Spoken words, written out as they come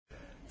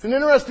It's an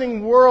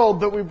interesting world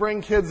that we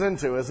bring kids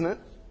into, isn't it?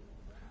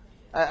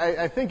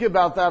 I think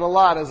about that a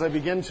lot as I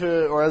begin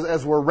to, or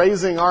as we're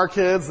raising our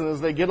kids and as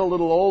they get a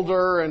little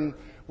older and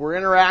we're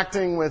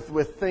interacting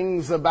with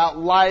things about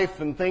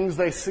life and things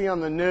they see on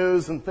the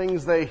news and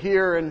things they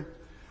hear. And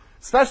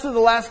especially the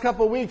last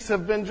couple of weeks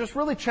have been just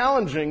really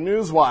challenging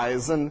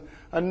news-wise, and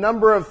a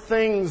number of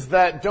things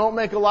that don't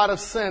make a lot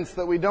of sense,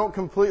 that we don't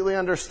completely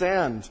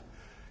understand.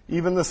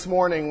 Even this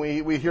morning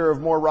we hear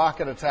of more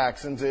rocket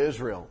attacks into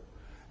Israel.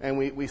 And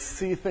we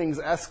see things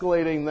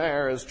escalating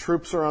there as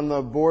troops are on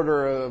the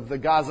border of the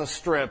Gaza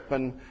Strip,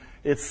 and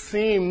it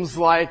seems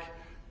like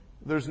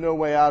there's no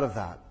way out of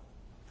that.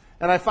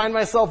 And I find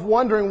myself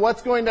wondering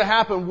what's going to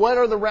happen. What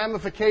are the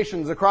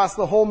ramifications across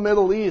the whole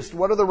Middle East?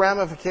 What are the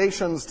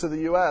ramifications to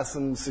the U.S.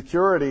 and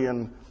security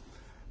and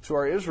to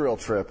our Israel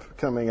trip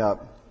coming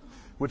up?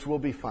 Which will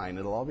be fine.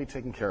 It'll all be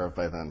taken care of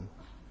by then.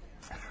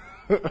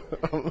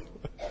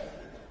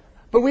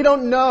 But we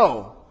don't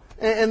know.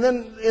 And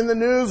then in the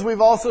news,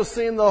 we've also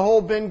seen the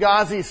whole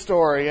Benghazi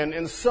story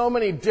and so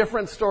many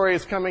different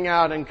stories coming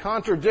out and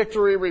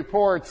contradictory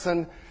reports.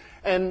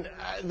 And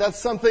that's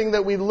something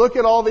that we look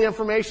at all the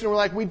information and we're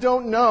like, we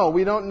don't know.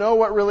 We don't know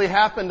what really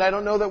happened. I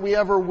don't know that we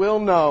ever will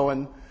know.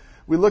 And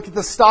we look at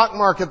the stock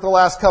market the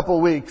last couple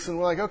of weeks and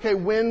we're like, okay,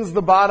 when's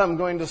the bottom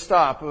going to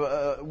stop?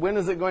 When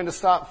is it going to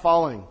stop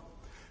falling?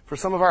 For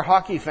some of our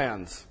hockey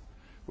fans,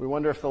 we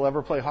wonder if they'll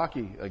ever play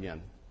hockey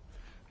again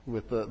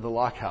with the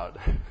lockout.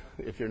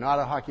 If you're not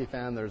a hockey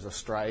fan, there's a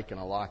strike and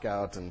a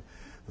lockout and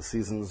the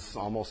season's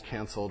almost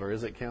canceled, or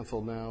is it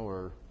canceled now,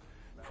 or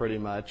pretty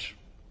much.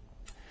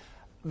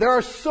 There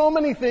are so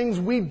many things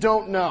we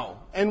don't know,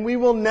 and we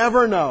will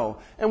never know.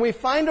 And we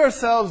find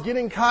ourselves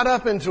getting caught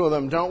up into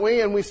them, don't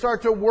we? And we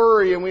start to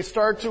worry and we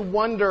start to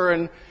wonder,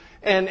 and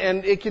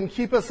it can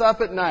keep us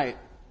up at night.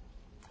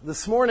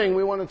 This morning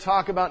we want to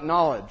talk about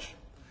knowledge.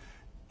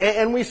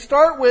 And we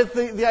start with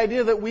the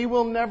idea that we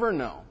will never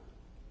know.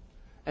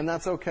 And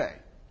that's okay.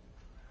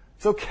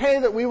 It's okay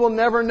that we will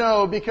never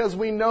know because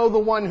we know the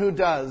one who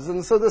does.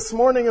 And so this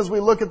morning as we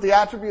look at the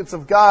attributes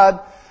of God,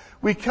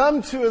 we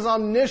come to His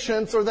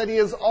omniscience, or that He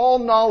is all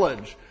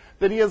knowledge,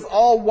 that He is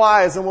all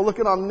wise, and we'll look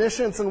at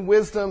omniscience and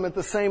wisdom at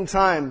the same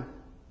time.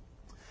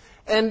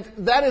 And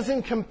that is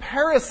in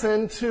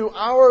comparison to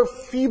our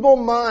feeble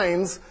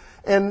minds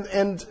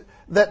and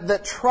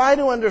that try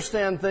to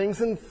understand things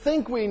and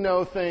think we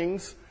know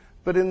things,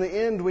 but in the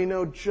end we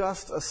know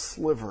just a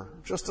sliver.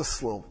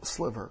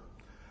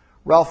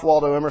 Ralph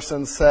Waldo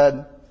Emerson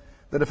said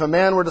that if a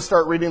man were to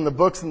start reading the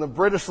books in the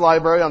British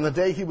Library on the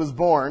day he was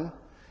born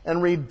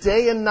and read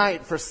day and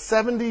night for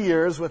 70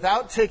 years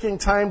without taking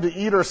time to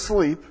eat or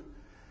sleep,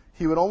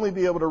 he would only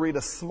be able to read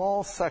a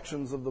small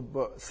section of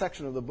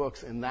the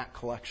books in that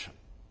collection.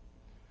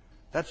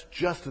 That's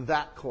just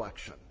that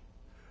collection.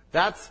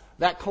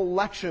 That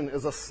collection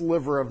is a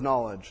sliver of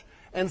knowledge.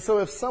 And so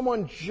if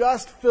someone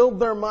just filled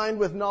their mind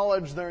with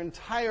knowledge their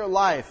entire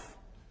life,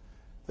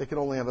 they could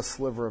only have a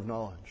sliver of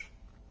knowledge.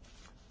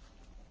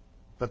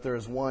 But there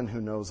is one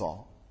who knows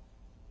all.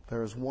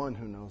 There is one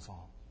who knows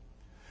all.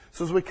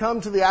 So as we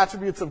come to the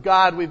attributes of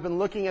God, we've been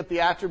looking at the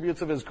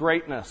attributes of His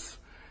greatness.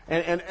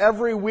 And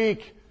every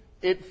week,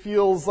 it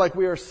feels like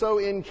we are so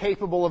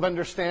incapable of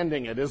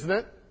understanding it, isn't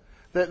it?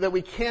 That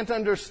we can't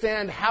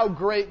understand how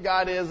great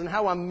God is and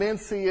how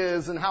immense He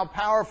is and how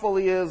powerful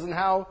He is and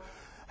how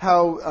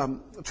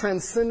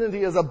transcendent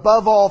He is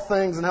above all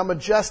things and how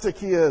majestic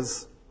He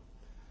is.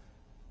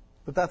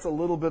 But that's a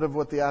little bit of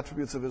what the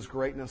attributes of His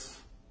greatness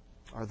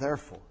are there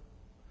for,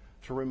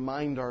 to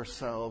remind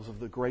ourselves of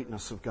the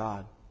greatness of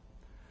God.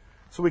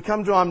 So we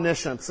come to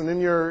omniscience, and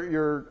in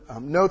your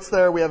notes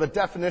there we have a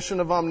definition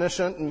of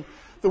omniscient, and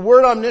the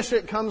word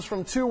omniscient comes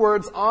from two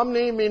words,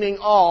 omni meaning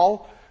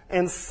all,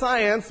 and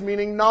science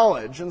meaning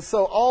knowledge. And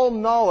so all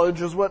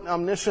knowledge is what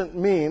omniscient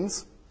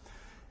means.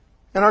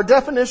 And our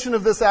definition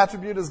of this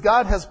attribute is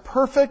God has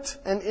perfect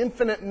and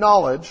infinite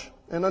knowledge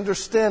and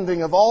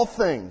understanding of all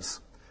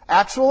things,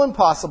 actual and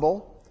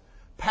possible,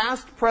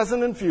 past,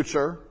 present, and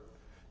future,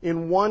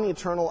 in one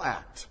eternal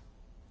act.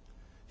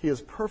 He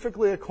is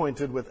perfectly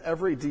acquainted with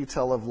every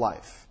detail of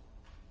life.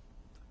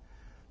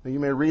 Now you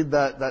may read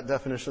that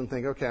definition and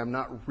think, okay, I'm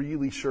not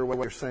really sure what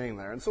you're saying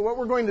there. And so what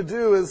we're going to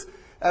do is,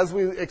 as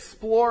we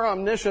explore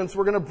omniscience,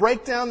 we're going to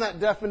break down that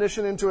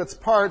definition into its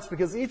parts,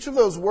 because each of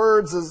those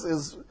words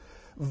is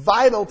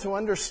vital to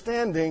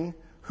understanding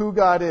who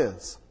God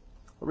is.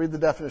 I'll read the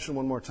definition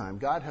one more time.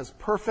 God has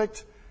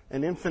perfect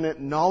and infinite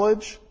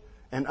knowledge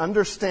and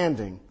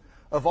understanding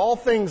of all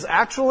things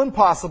actual and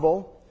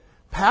possible,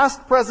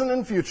 past, present,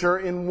 and future,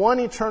 in one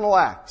eternal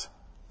act.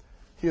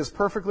 He is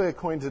perfectly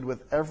acquainted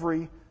with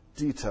every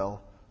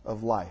detail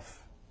of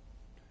life.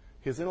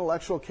 His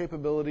intellectual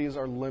capabilities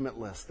are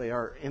limitless. They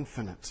are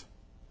infinite.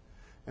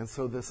 And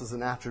so this is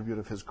an attribute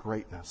of His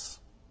greatness.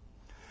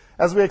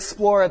 As we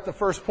explore it, the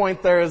first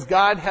point there is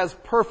God has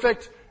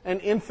perfect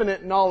and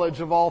infinite knowledge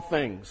of all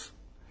things.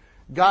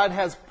 God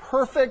has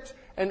perfect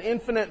and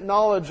infinite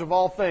knowledge of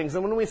all things.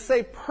 And when we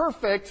say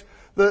perfect,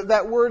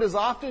 that word is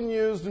often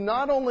used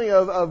not only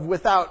of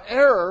without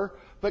error,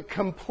 but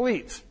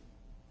complete.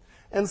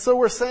 And so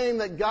we're saying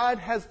that God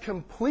has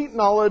complete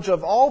knowledge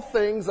of all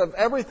things, of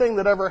everything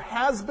that ever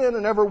has been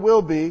and ever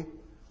will be,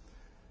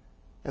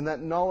 and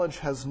that knowledge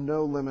has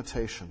no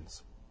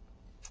limitations.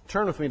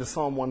 Turn with me to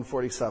Psalm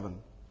 147.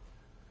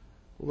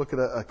 We'll look at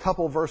a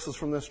couple verses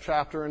from this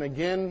chapter, and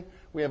again,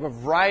 we have a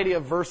variety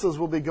of verses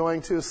we'll be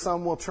going to.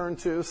 Some we'll turn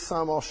to,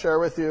 some I'll share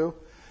with you.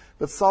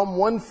 But Psalm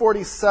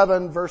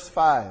 147, verse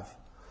 5.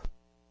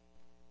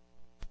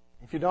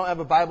 If you don't have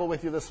a Bible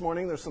with you this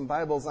morning, there's some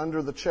Bibles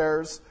under the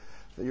chairs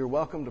that you're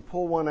welcome to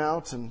pull one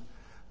out and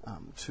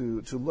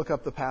to look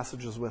up the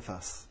passages with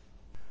us.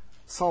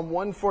 Psalm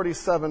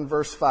 147,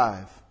 verse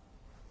 5.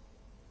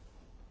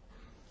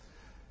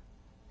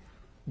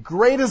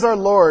 Great is our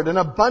Lord and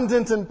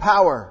abundant in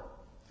power.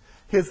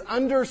 His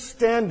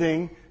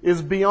understanding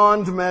is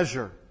beyond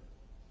measure.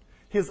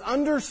 His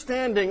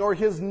understanding or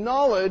his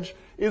knowledge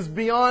is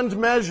beyond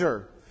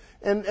measure.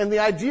 And the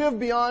idea of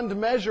beyond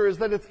measure is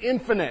that it's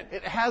infinite.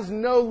 It has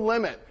no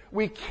limit.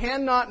 We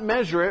cannot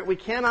measure it. We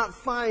cannot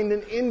find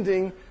an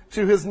ending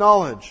to his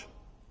knowledge.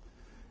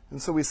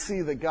 And so we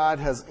see that God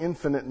has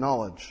infinite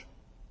knowledge.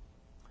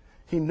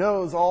 He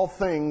knows all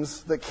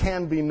things that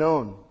can be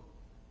known.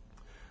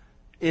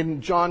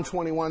 In John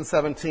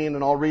 21:17,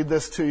 and I'll read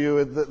this to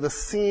you, the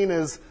scene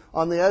is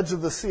on the edge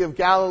of the Sea of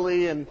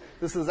Galilee, and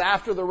this is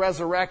after the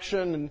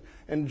resurrection,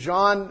 and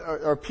John,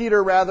 or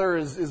Peter rather,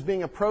 is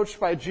being approached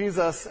by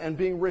Jesus and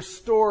being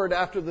restored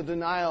after the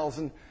denials.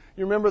 And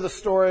you remember the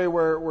story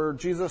where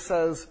Jesus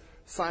says,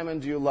 Simon,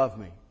 do you love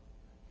me?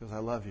 He goes, I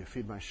love you,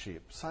 feed my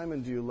sheep.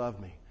 Simon, do you love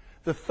me?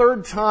 The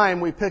third time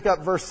we pick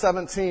up verse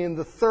 17,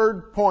 the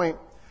third point,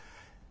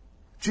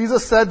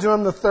 Jesus said to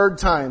him the third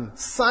time,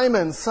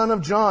 Simon, son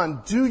of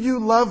John, do you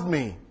love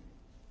me?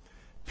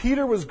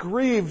 Peter was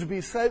grieved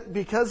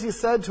because he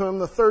said to him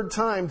the third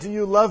time, do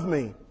you love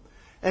me?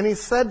 And he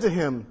said to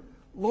him,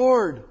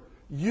 Lord,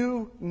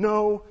 you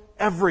know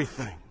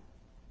everything.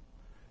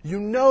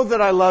 You know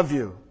that I love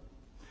you.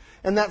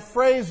 And that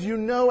phrase, you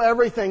know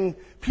everything,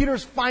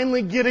 Peter's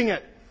finally getting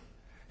it.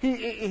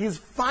 He's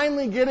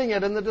finally getting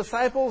it, and the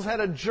disciples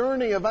had a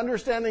journey of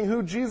understanding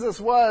who Jesus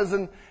was,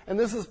 and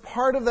this is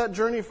part of that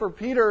journey for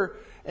Peter,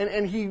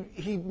 and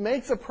he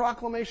makes a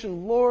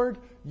proclamation, Lord,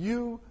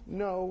 you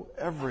know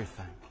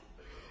everything.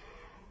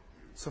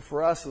 So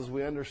for us, as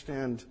we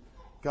understand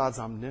God's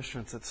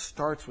omniscience, it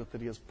starts with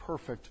that he has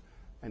perfect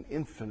and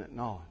infinite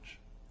knowledge.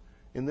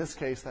 In this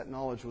case, that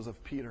knowledge was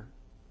of Peter,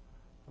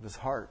 of his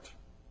heart.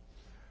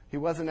 He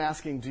wasn't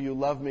asking, do you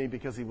love me,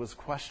 because he was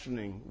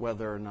questioning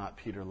whether or not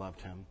Peter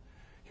loved him.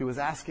 He was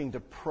asking to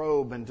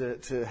probe and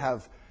to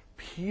have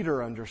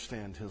Peter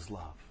understand his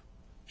love.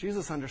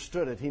 Jesus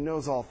understood it. He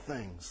knows all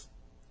things.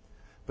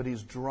 But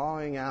he's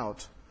drawing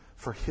out,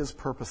 for his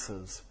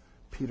purposes,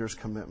 Peter's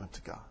commitment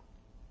to God.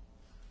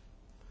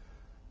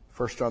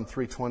 1 John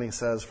 3:20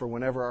 says, for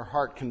whenever our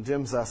heart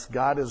condemns us,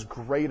 God is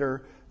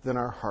greater than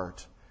our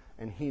heart,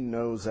 and he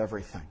knows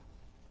everything.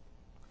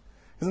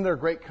 Isn't there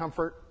great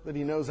comfort that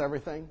he knows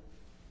everything?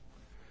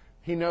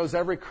 He knows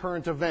every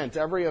current event,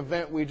 every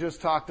event we just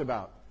talked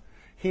about.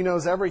 He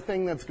knows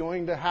everything that's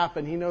going to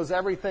happen. He knows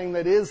everything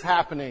that is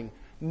happening.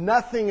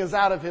 Nothing is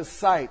out of his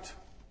sight.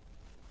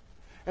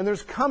 And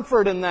there's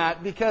comfort in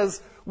that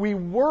because we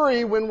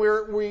worry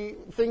when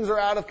things are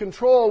out of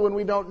control, when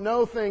we don't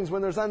know things,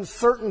 when there's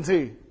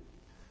uncertainty.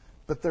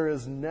 But there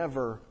is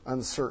never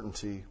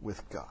uncertainty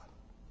with God.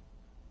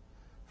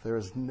 There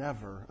is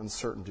never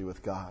uncertainty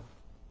with God.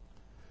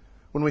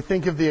 When we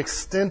think of the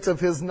extent of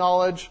his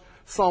knowledge,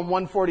 Psalm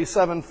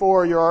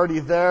 147:4, you're already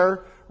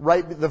there,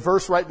 the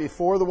verse right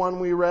before the one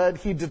we read.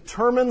 He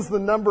determines the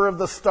number of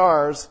the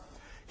stars.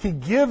 He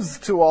gives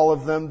to all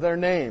of them their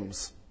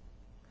names.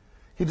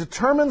 He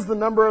determines the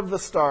number of the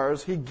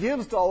stars. He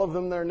gives to all of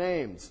them their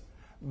names.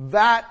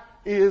 That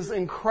is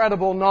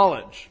incredible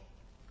knowledge.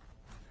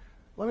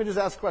 Let me just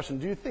ask a question.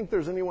 Do you think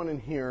there's anyone in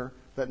here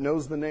that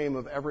knows the name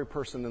of every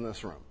person in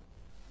this room?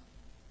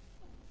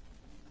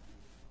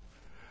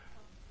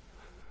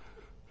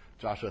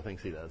 Joshua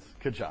thinks he does.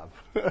 Good job.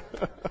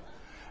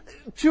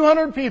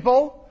 200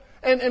 people,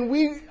 and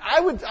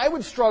I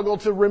would struggle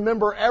to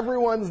remember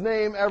everyone's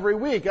name every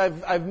week.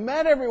 I've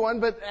met everyone,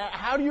 but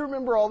how do you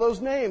remember all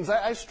those names?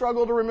 I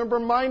struggle to remember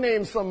my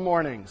name some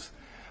mornings.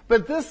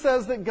 But this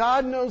says that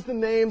God knows the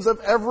names of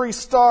every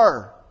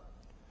star.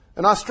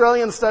 An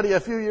Australian study a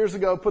few years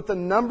ago put the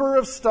number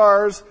of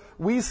stars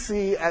we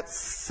see at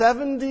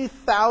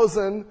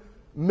 70,000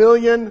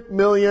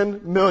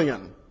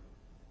 million.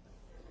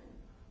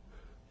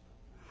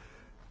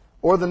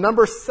 Or the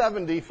number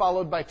 70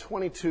 followed by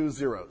 22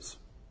 zeros.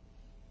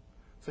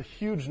 It's a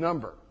huge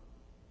number.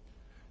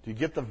 Do you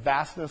get the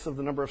vastness of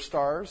the number of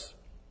stars?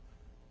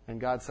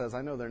 And God says,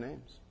 I know their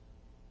names.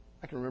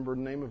 I can remember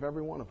the name of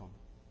every one of them.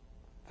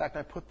 In fact,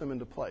 I put them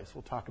into place.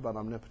 We'll talk about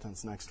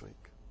omnipotence next week.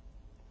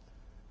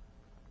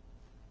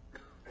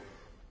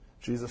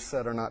 Jesus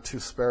said, are not two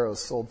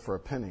sparrows sold for a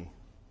penny?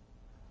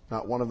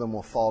 Not one of them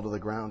will fall to the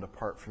ground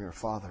apart from your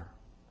Father.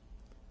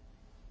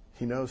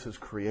 He knows his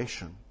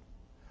creation.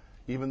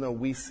 Even though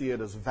we see it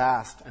as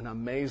vast and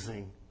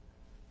amazing,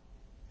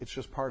 it's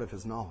just part of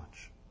his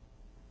knowledge.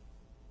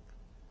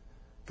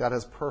 God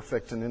has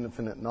perfect and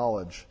infinite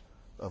knowledge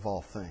of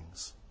all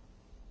things.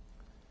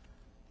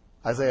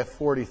 Isaiah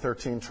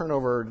 40:13. Turn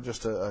over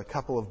just a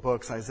couple of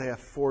books. Isaiah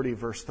 40,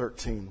 verse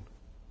 13.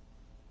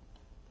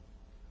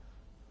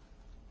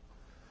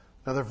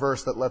 Another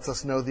verse that lets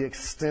us know the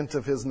extent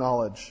of his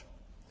knowledge,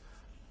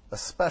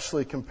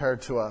 especially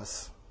compared to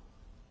us.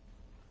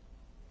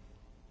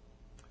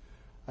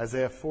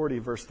 Isaiah 40,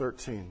 verse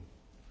 13.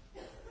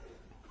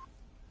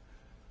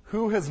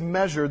 Who has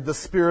measured the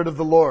Spirit of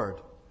the Lord?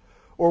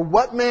 Or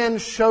what man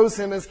shows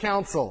him his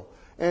counsel?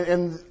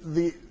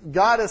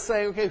 God is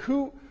saying, okay,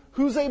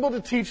 who's able to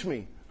teach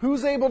me?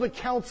 Who's able to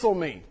counsel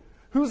me?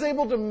 Who's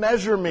able to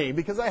measure me?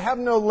 Because I have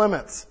no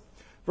limits.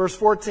 Verse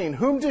 14,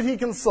 whom did he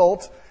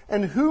consult,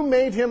 and who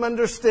made him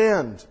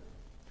understand?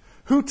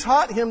 Who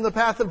taught him the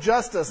path of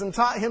justice, and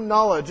taught him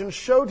knowledge, and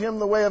showed him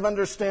the way of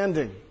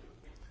understanding?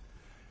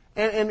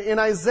 And in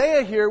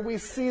Isaiah here, we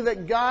see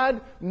that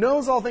God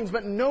knows all things,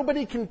 but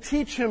nobody can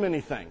teach him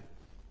anything.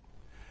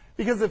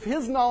 Because if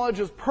his knowledge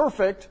is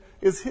perfect,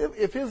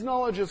 if his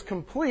knowledge is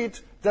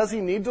complete, does he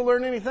need to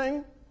learn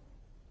anything?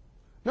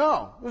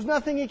 No, there's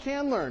nothing he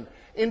can learn.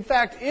 In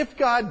fact, if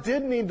God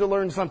did need to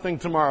learn something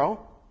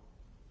tomorrow,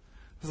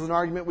 this is an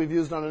argument we've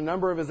used on a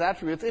number of his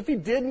attributes. If he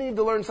did need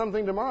to learn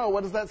something tomorrow,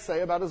 what does that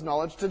say about his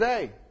knowledge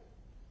today?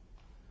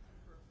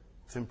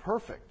 It's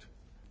imperfect.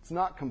 It's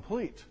not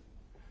complete.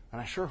 And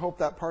I sure hope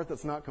that part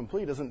that's not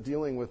complete isn't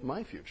dealing with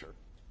my future.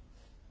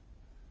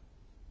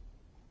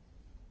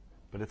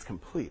 But it's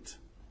complete.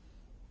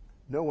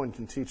 No one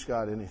can teach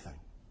God anything.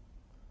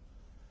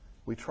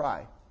 We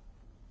try.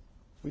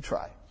 We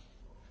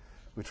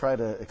try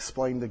to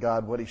explain to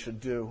God what he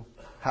should do,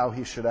 how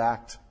he should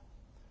act.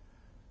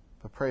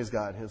 But praise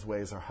God, his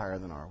ways are higher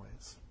than our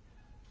ways.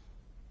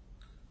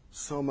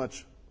 So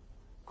much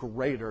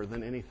greater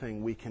than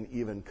anything we can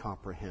even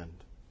comprehend.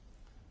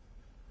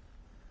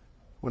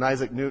 When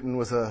Isaac Newton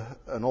was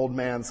an old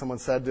man, someone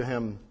said to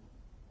him,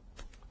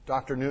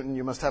 Dr. Newton,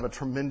 you must have a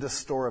tremendous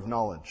store of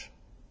knowledge.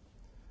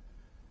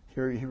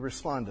 Here he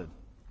responded,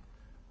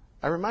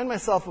 I remind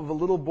myself of a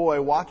little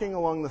boy walking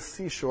along the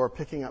seashore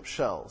picking up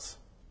shells.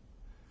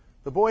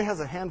 The boy has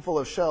a handful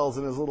of shells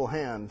in his little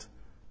hand,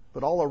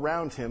 but all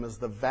around him is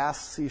the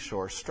vast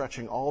seashore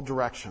stretching all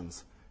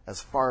directions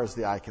as far as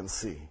the eye can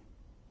see.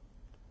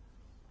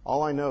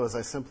 All I know is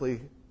I simply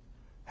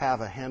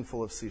have a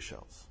handful of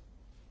seashells.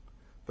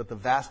 But the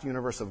vast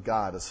universe of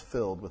God is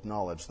filled with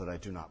knowledge that I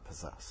do not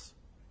possess.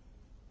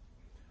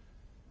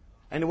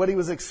 And what he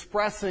was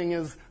expressing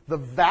is the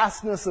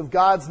vastness of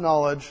God's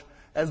knowledge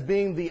as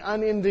being the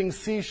unending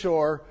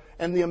seashore,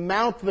 and the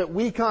amount that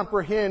we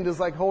comprehend is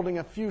like holding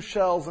a few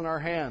shells in our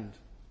hand.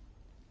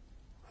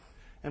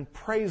 And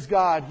praise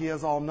God, he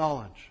has all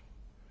knowledge.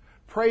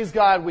 Praise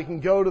God, we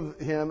can go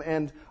to him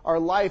and our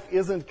life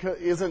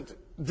isn't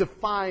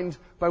defined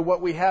by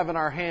what we have in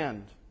our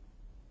hand.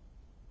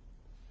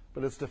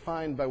 But it's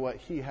defined by what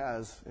he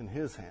has in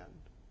his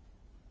hand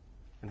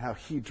and how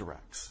he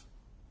directs.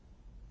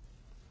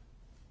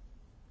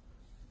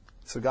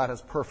 So God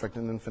has perfect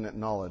and infinite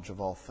knowledge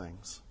of all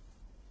things.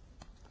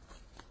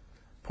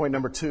 Point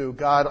number 2,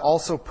 God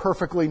also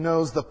perfectly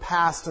knows the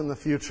past and the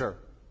future.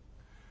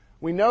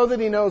 We know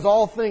that he knows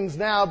all things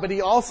now, but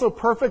he also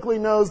perfectly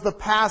knows the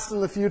past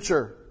and the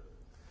future.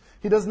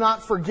 He does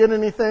not forget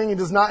anything. He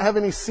does not have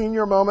any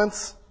senior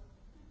moments.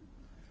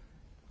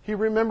 He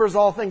remembers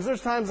all things.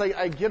 There's times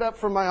I get up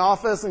from my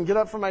office and get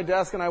up from my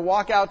desk and I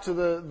walk out to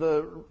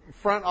the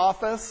front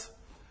office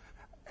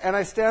and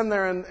I stand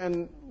there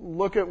and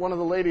look at one of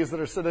the ladies that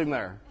are sitting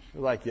there.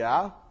 They're like,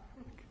 yeah?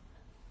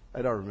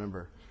 I don't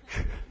remember.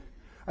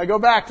 I go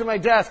back to my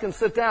desk and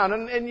sit down.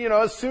 And you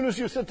know, as soon as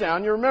you sit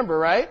down, you remember,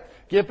 right?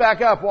 Get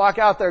back up, walk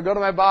out there, go to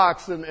my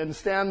box and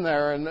stand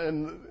there.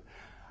 And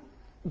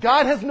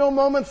God has no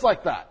moments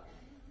like that.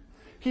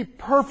 He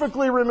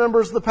perfectly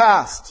remembers the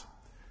past.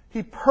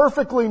 He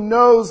perfectly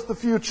knows the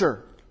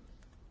future.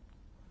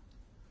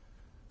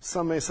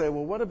 Some may say,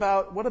 well, what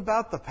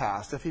about the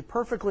past? If he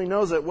perfectly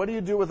knows it, what do you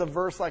do with a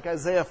verse like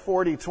Isaiah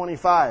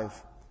 40:25,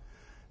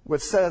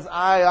 which says,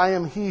 I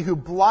am he who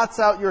blots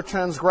out your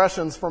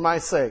transgressions for my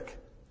sake,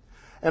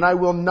 and I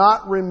will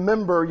not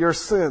remember your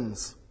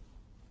sins.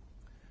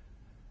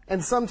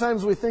 And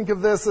sometimes we think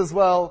of this as,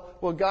 well,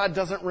 God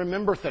doesn't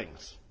remember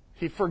things.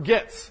 He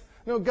forgets.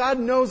 No, God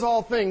knows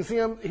all things. He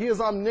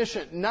is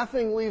omniscient.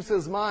 Nothing leaves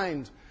his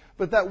mind.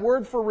 But that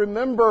word for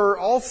remember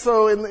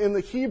also in the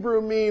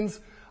Hebrew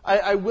means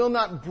I will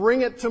not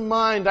bring it to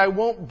mind. I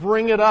won't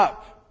bring it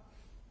up.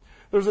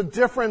 There's a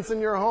difference in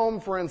your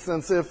home, for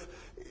instance,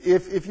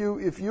 if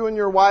you and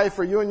your wife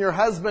or you and your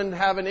husband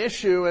have an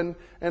issue and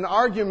an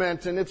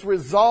argument and it's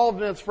resolved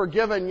and it's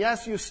forgiven.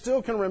 Yes, you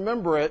still can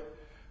remember it,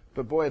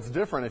 but boy, it's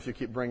different if you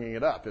keep bringing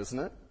it up, isn't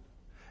it?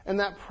 And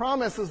that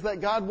promise is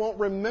that God won't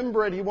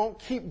remember it. He won't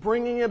keep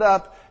bringing it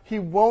up. He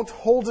won't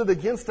hold it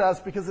against us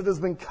because it has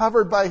been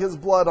covered by his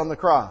blood on the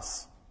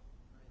cross.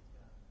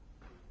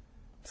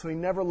 So he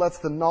never lets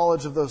the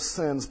knowledge of those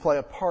sins play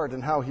a part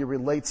in how he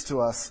relates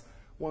to us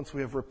once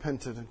we have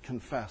repented and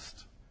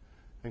confessed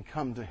and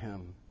come to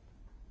him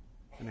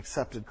and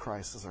accepted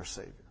Christ as our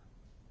Savior.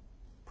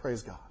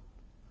 Praise God.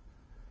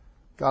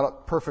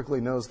 God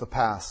perfectly knows the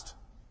past.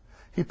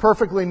 He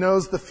perfectly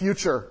knows the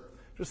future.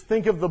 Just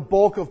think of the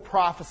bulk of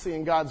prophecy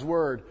in God's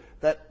Word,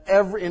 that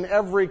in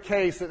every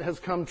case it has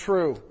come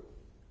true.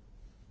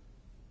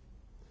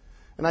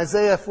 In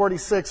Isaiah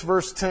 46,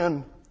 verse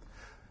 10,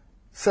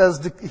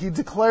 says, He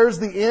declares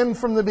the end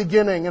from the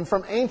beginning, and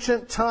from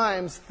ancient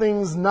times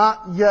things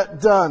not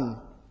yet done.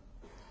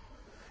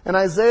 And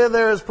Isaiah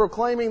there is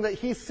proclaiming that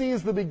he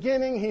sees the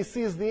beginning, he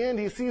sees the end,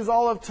 he sees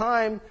all of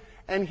time,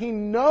 and he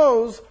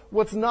knows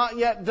what's not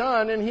yet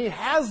done, and he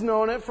has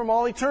known it from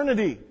all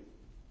eternity.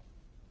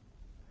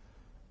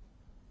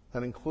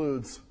 That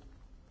includes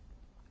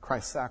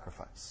Christ's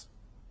sacrifice,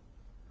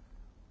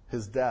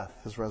 His death,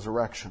 His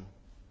resurrection.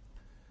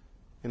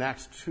 In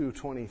Acts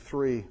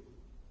 2:23,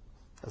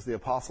 as the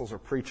apostles are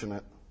preaching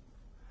it,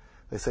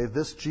 they say,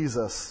 this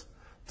Jesus,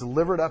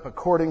 delivered up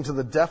according to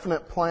the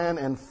definite plan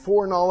and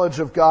foreknowledge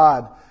of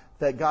God,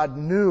 that God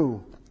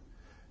knew,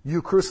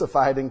 you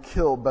crucified and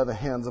killed by the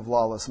hands of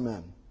lawless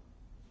men.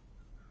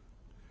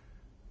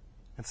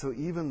 And so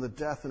even the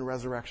death and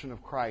resurrection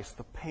of Christ,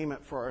 the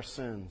payment for our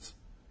sins,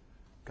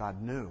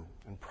 God knew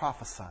and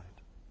prophesied.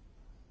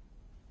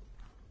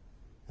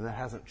 And that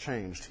hasn't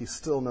changed. He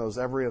still knows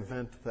every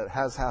event that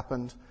has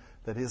happened,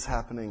 that is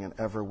happening, and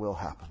ever will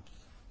happen.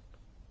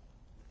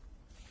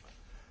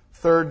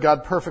 Third,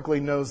 God perfectly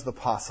knows the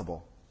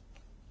possible.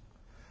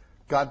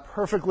 God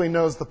perfectly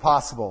knows the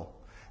possible.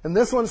 And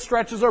this one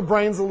stretches our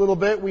brains a little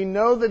bit. We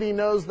know that He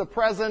knows the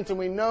present, and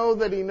we know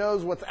that He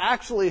knows what's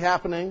actually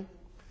happening.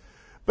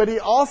 But He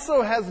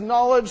also has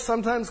knowledge,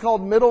 sometimes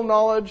called middle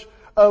knowledge,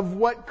 of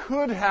what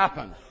could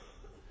happen.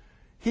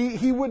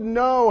 He would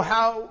know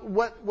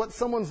what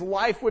someone's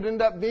life would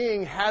end up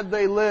being had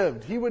they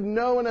lived. He would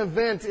know an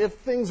event, if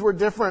things were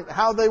different,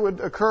 how they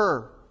would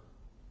occur.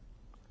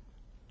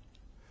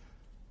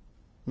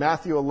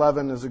 Matthew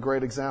 11 is a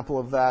great example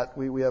of that.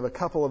 We have a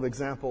couple of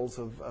examples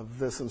of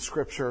this in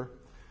Scripture.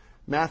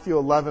 Matthew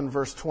 11,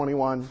 verse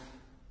 21.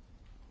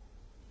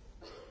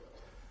 If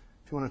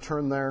you want to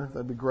turn there,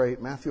 that'd be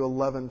great. Matthew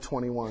 11,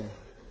 21.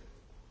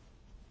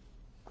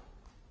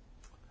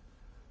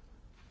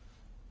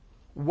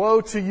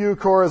 Woe to you,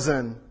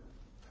 Chorazin!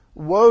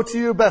 Woe to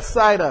you,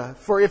 Bethsaida!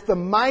 For if the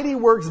mighty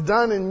works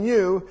done in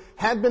you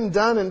had been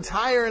done in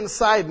Tyre and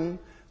Sidon,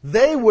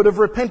 they would have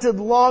repented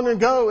long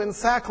ago in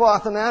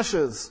sackcloth and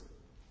ashes.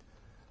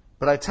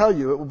 But I tell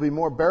you, it will be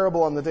more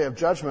bearable on the day of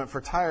judgment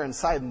for Tyre and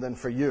Sidon than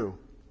for you.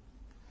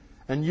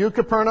 And you,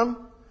 Capernaum,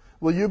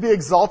 will you be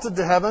exalted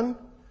to heaven?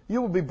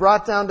 You will be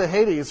brought down to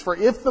Hades. For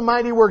if the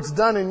mighty works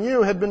done in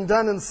you had been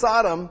done in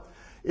Sodom,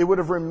 it would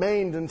have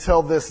remained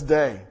until this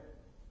day.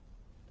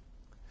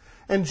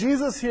 And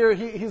Jesus here,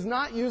 He's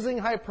not using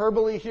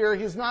hyperbole here.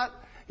 He's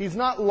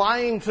not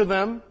lying to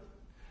them,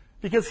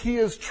 because He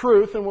is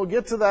truth, and we'll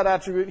get to that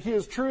attribute. He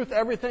is truth.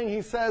 Everything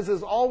He says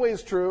is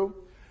always true.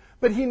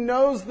 But He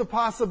knows the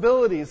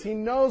possibilities. He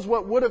knows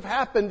what would have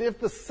happened if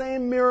the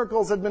same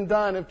miracles had been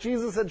done, if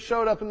Jesus had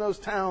showed up in those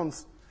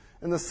towns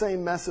and the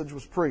same message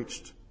was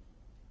preached.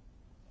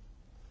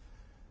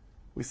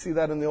 We see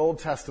that in the Old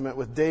Testament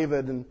with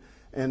David and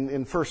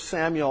in 1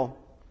 Samuel.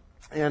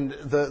 And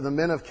the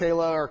men of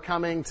Keilah are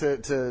coming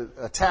to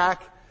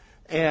attack.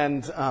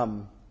 And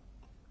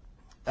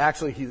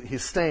actually,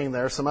 he's staying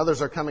there. Some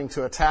others are coming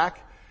to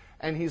attack.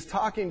 And he's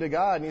talking to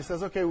God. And he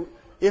says, okay,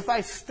 if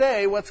I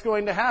stay, what's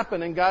going to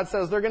happen? And God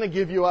says, they're going to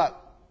give you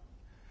up.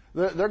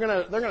 They're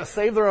going to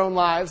save their own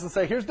lives and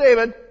say, here's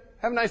David.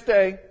 Have a nice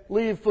day.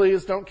 Leave,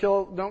 please. Don't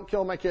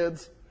kill my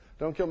kids.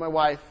 Don't kill my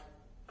wife.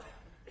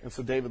 And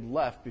so David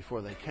left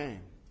before they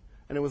came.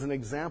 And it was an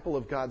example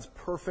of God's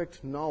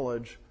perfect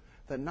knowledge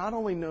that not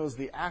only knows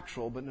the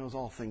actual, but knows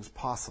all things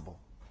possible.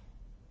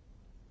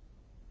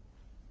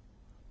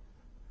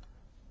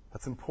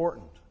 That's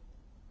important.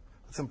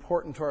 It's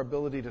important to our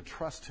ability to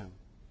trust Him.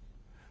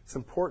 It's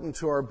important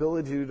to our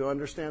ability to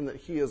understand that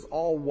He is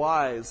all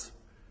wise,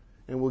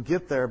 and we'll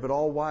get there, but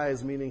all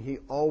wise meaning He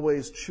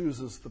always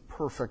chooses the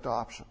perfect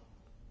option.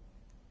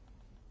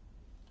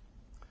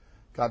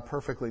 God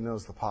perfectly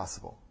knows the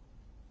possible.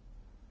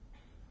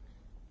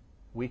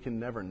 We can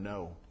never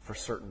know for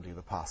certainty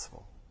the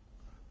possible,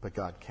 but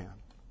God can.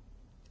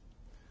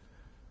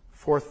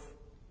 Fourth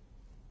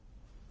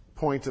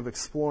point of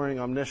exploring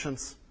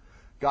omniscience,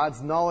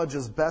 God's knowledge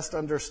is best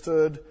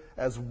understood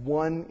as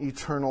one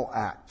eternal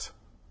act.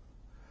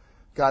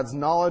 God's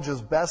knowledge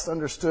is best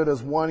understood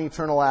as one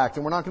eternal act.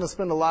 And we're not going to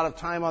spend a lot of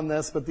time on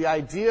this, but the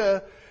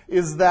idea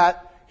is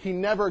that He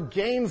never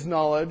gains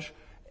knowledge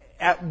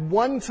at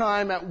one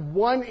time, at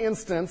one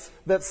instance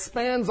that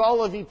spans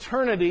all of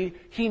eternity.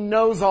 He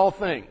knows all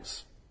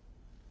things.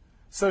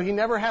 So He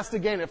never has to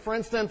gain it. For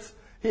instance,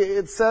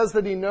 it says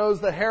that He knows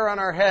the hair on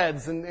our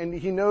heads and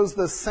He knows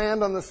the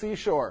sand on the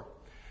seashore.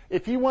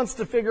 If He wants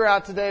to figure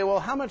out today, well,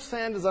 how much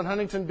sand is on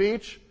Huntington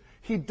Beach?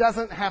 He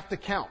doesn't have to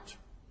count.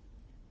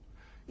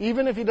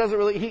 Even if He doesn't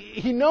really,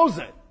 He knows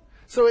it.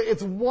 So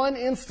it's one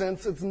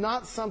instance. It's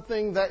not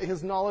something that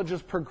His knowledge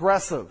is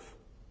progressive.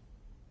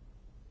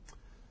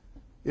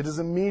 It is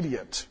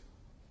immediate,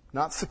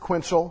 not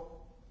sequential.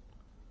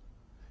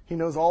 He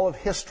knows all of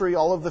history,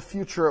 all of the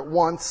future at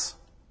once.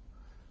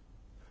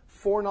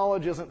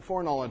 Foreknowledge isn't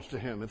foreknowledge to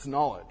him, it's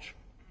knowledge.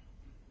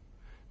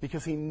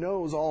 Because he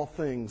knows all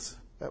things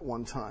at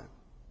one time.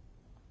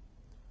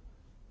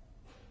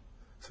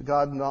 So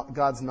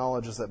God's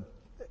knowledge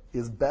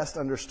is best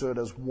understood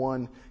as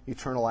one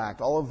eternal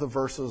act. All of the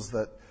verses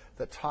that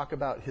talk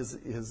about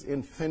his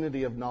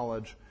infinity of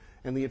knowledge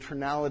and the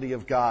eternality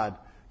of God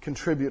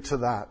contribute to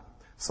that.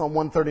 Psalm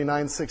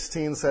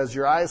 139:16 says,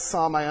 "Your eyes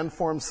saw my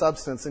unformed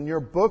substance. In your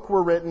book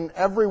were written,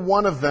 every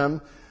one of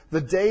them,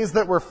 the days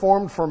that were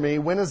formed for me,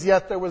 when as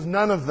yet there was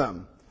none of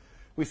them."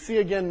 We see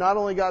again not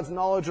only God's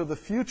knowledge of the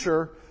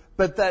future,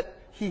 but that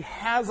he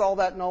has all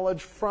that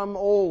knowledge from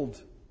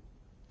old.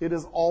 It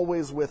is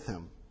always with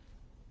him.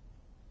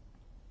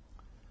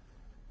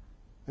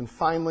 And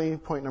finally,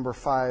 point number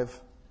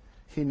 5,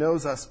 he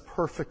knows us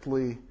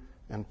perfectly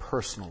and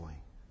personally.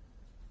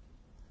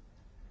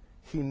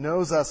 He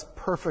knows us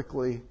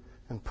perfectly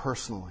and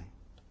personally.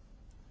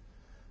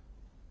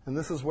 And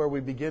this is where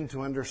we begin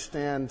to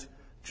understand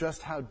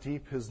just how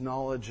deep his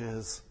knowledge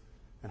is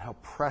and how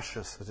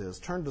precious it is.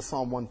 Turn to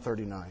Psalm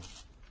 139.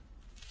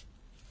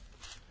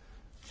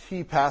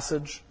 Key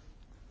passage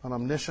on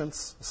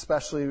omniscience,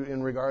 especially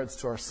in regards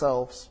to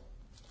ourselves.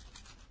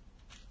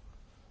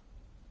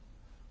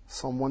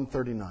 Psalm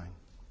 139.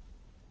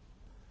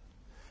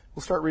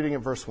 We'll start reading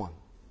at verse 1.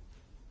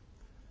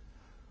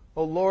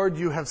 "O Lord,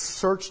 you have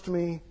searched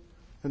me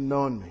and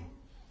known me.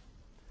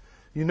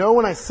 You know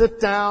when I sit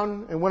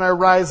down and when I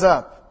rise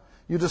up.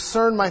 You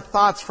discern my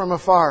thoughts from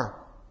afar."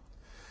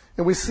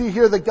 And we see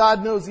here that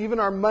God knows even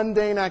our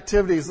mundane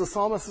activities. The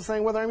psalmist is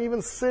saying, whether I'm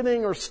even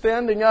sitting or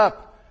standing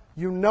up,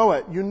 you know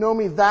it. You know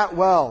me that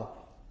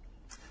well.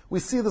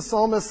 We see the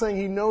psalmist saying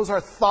he knows our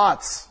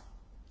thoughts.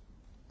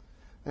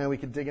 And we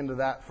could dig into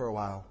that for a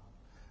while.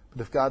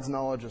 But if God's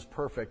knowledge is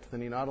perfect,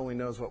 then he not only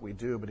knows what we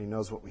do, but he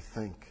knows what we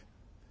think.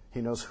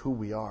 He knows who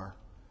we are.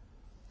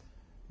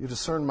 You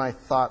discern my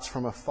thoughts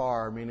from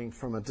afar, meaning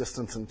from a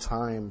distance in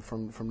time,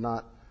 from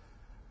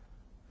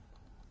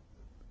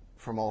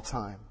all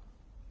time.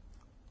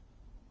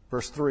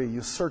 Verse 3,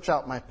 you search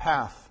out my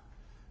path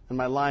and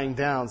my lying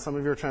down. Some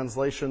of your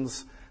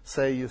translations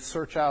say you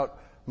search out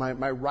my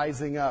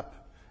rising up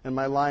and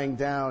my lying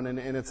down, and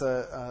it's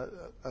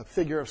a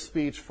figure of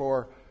speech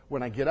for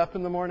when I get up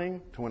in the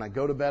morning to when I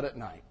go to bed at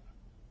night.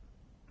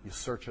 You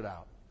search it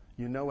out.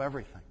 You know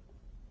everything.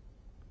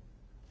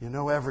 You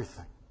know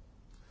everything.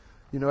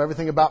 You know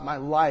everything about my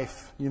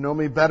life. You know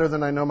me better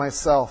than I know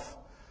myself.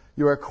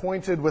 You are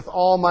acquainted with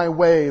all my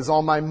ways,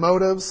 all my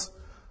motives,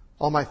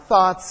 all my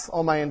thoughts,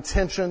 all my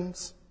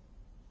intentions.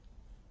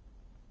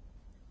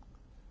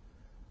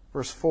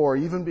 Verse 4,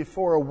 even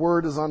before a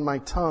word is on my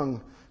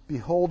tongue,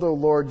 behold, O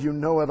Lord, you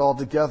know it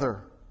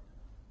altogether.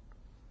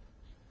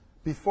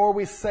 Before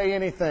we say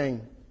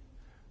anything,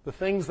 the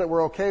things that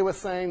we're okay with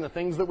saying, the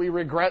things that we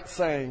regret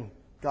saying,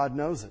 God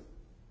knows it.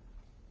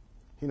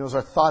 He knows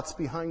our thoughts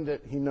behind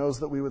it. He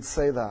knows that we would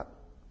say that.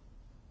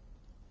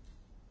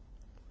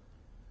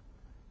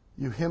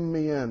 You hem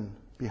me in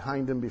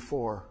behind and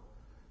before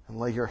and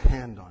lay your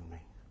hand on me.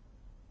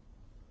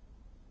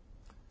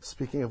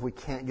 Speaking of we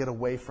can't get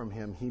away from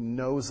him, he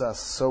knows us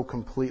so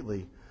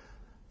completely.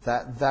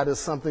 That is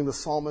something the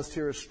psalmist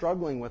here is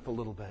struggling with a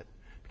little bit.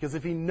 Because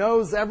if he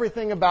knows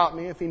everything about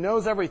me, if he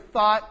knows every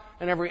thought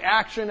and every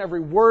action, every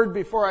word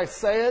before I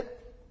say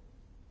it,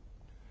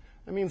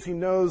 that means he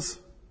knows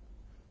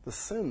the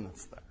sin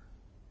that's there.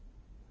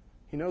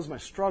 He knows my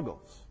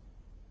struggles.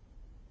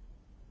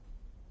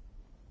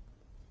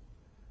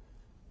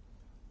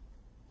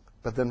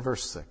 But then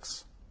verse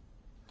 6.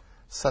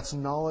 Such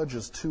knowledge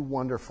is too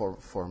wonderful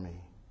for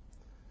me.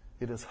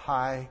 It is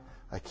high,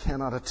 I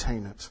cannot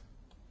attain it.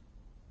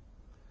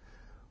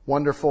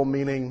 Wonderful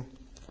meaning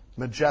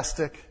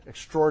majestic,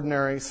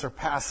 extraordinary,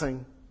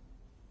 surpassing.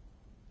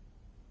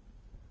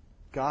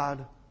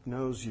 God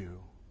knows you.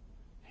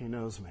 He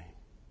knows me.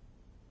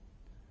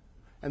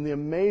 And the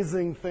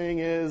amazing thing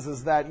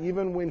is that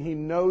even when he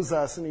knows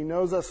us, and he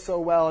knows us so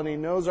well, and he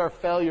knows our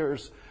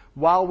failures,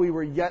 while we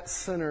were yet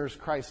sinners,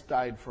 Christ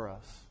died for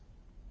us.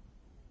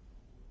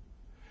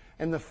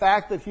 And the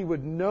fact that he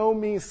would know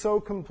me so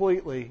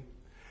completely,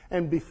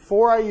 and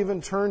before I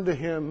even turn to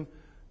him,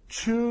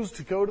 choose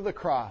to go to the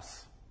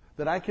cross,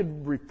 that I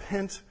could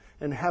repent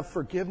and have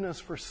forgiveness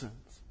for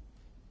sins,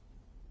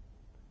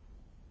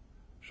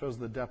 shows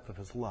the depth of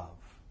his love,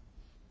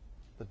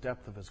 the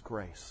depth of his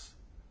grace,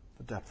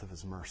 the depth of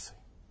his mercy.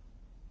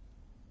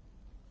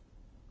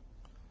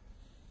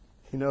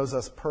 He knows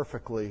us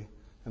perfectly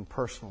and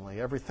personally.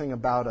 Everything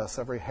about us,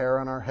 every hair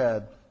on our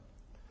head,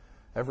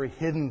 every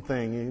hidden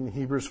thing. In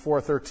Hebrews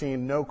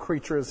 4:13, no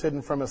creature is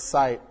hidden from his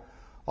sight.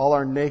 All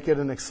are naked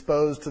and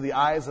exposed to the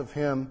eyes of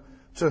him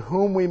to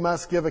whom we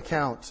must give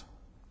account.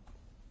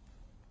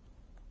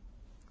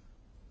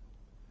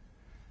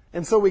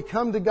 And so we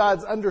come to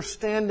God's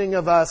understanding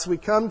of us. We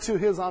come to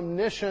his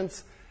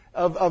omniscience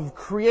of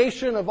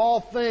creation of all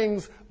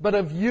things, but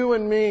of you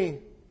and me.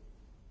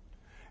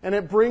 And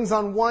it brings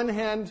on one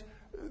hand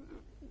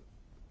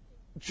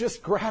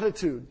just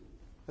gratitude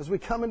As we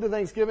come into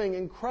Thanksgiving,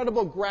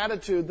 incredible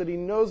gratitude that He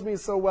knows me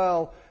so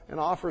well and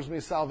offers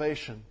me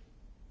salvation.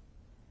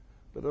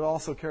 But it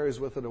also carries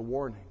with it a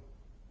warning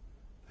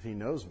that He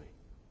knows me.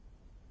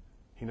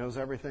 He knows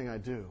everything I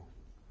do,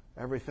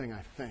 everything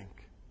I think.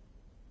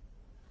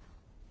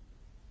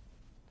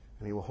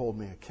 And He will hold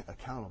me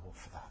accountable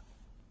for that.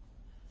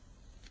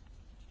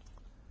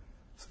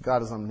 So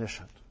God is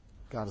omniscient.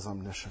 God is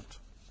omniscient.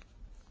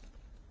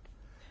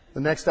 The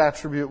next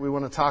attribute we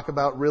want to talk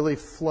about really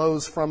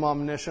flows from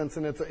omniscience,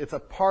 and it's a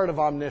part of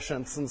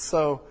omniscience. And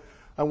so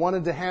I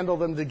wanted to handle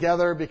them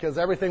together because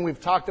everything we've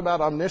talked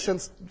about,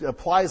 omniscience,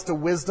 applies to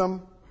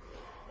wisdom.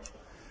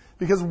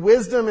 Because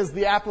wisdom is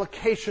the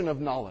application of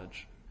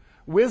knowledge.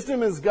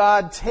 Wisdom is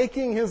God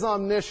taking His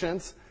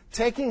omniscience,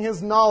 taking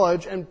His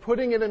knowledge, and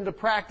putting it into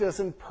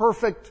practice in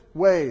perfect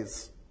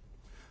ways.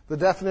 The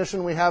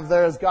definition we have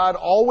there is God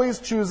always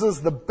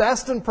chooses the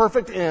best and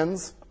perfect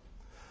ends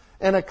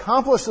and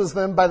accomplishes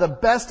them by the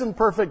best and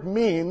perfect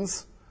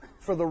means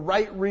for the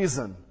right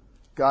reason,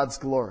 God's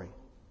glory.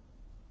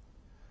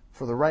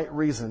 For the right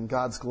reason,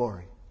 God's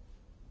glory.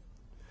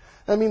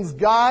 That means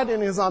God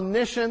in His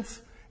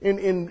omniscience,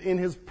 in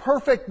His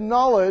perfect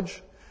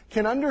knowledge,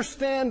 can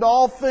understand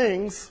all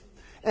things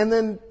and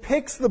then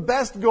picks the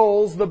best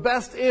goals, the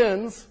best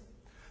ends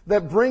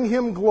that bring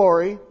Him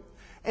glory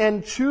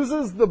and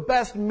chooses the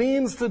best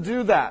means to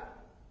do that.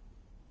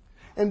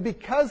 And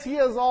because He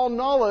has all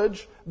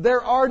knowledge,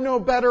 there are no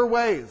better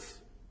ways.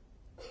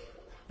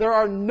 There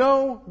are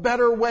no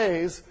better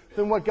ways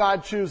than what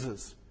God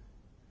chooses.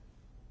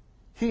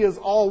 He is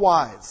all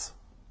wise.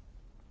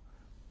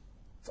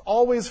 It's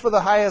always for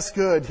the highest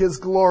good, His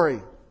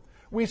glory.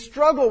 We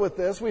struggle with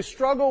this. We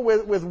struggle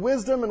with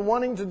wisdom and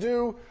wanting to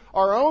do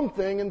our own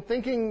thing and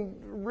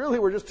thinking really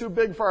we're just too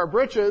big for our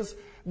britches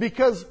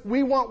because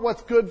we want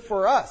what's good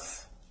for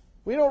us.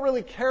 We don't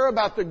really care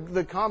about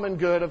the common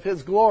good of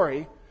His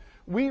glory.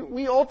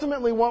 We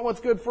ultimately want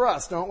what's good for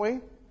us, don't we?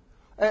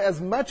 As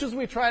much as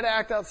we try to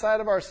act outside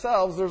of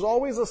ourselves, there's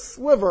always a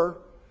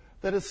sliver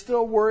that is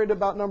still worried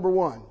about number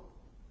one.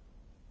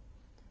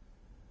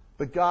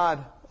 But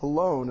God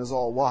alone is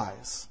all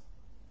wise.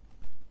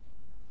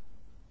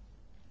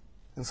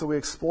 And so we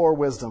explore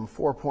wisdom.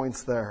 4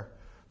 points there.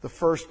 The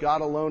first,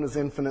 God alone is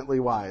infinitely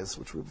wise,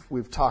 which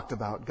we've talked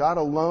about. God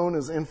alone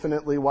is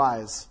infinitely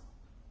wise.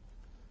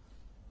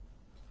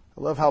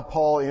 I love how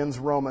Paul ends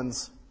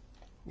Romans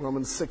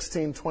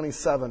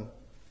 16:27.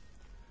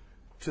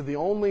 To the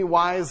only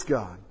wise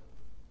God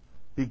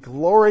be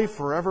glory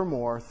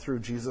forevermore through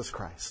Jesus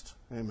Christ.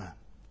 Amen.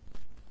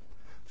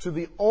 To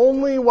the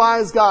only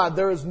wise God.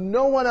 There is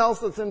no one else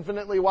that's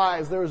infinitely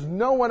wise. There is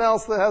no one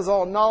else that has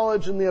all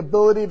knowledge and the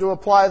ability to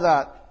apply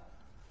that.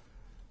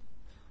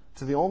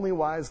 To the only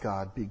wise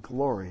God be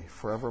glory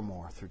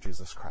forevermore through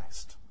Jesus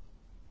Christ.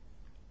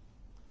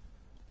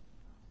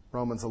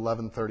 Romans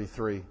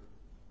 11:33.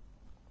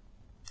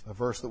 A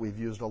verse that we've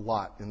used a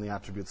lot in the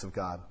attributes of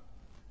God.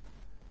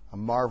 A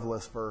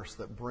marvelous verse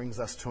that brings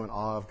us to an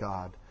awe of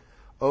God.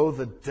 Oh,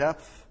 the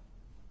depth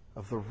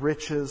of the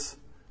riches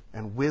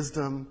and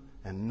wisdom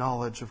and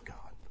knowledge of God.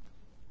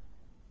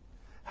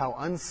 How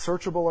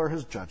unsearchable are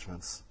His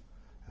judgments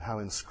and how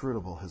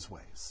inscrutable His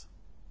ways.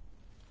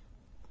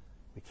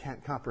 We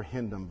can't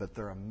comprehend them, but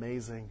they're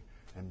amazing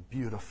and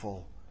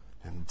beautiful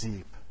and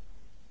deep.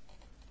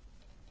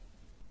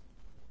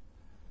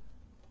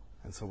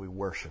 And so we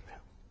worship Him.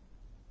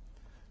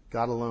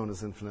 God alone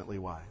is infinitely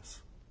wise.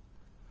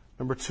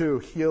 Number 2,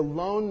 He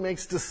alone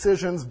makes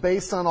decisions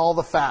based on all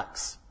the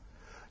facts.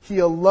 He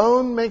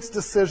alone makes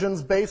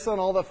decisions based on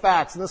all the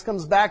facts. And this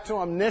comes back to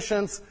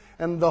omniscience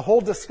and the whole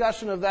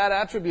discussion of that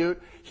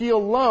attribute. He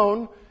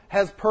alone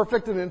has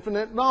perfect and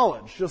infinite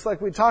knowledge, just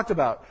like we talked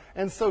about.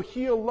 And so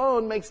He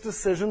alone makes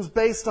decisions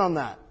based on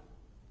that.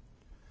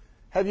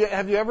 Have you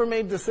ever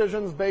made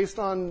decisions based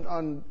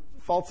on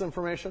false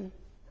information?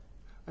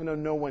 I know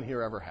no one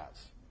here ever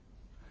has.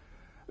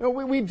 No,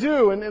 we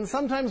do, and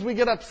sometimes we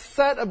get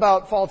upset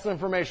about false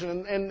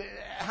information. And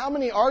how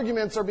many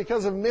arguments are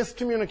because of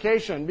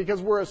miscommunication,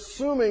 because we're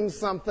assuming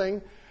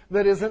something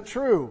that isn't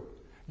true.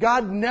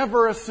 God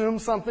never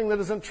assumes something that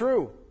isn't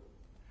true.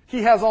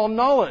 He has all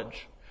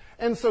knowledge.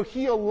 And so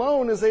He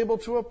alone is able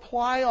to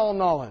apply all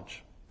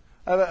knowledge.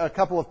 I have a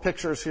couple of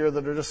pictures here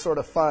that are just sort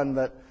of fun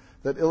that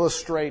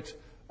illustrate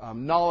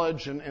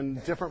knowledge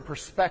and different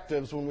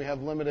perspectives when we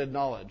have limited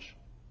knowledge.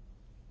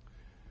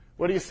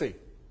 What do you see?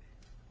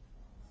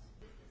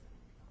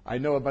 I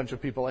know a bunch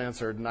of people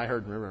answered, and I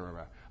heard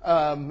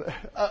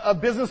a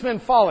businessman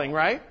falling,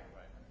 right?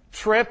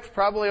 Tripped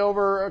probably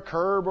over a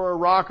curb or a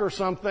rock or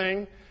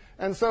something.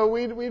 And so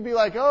we'd be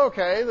like, oh,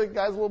 okay, the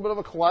guy's a little bit of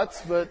a klutz,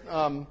 but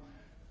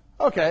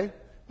okay.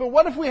 But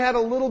what if we had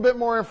a little bit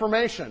more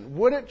information?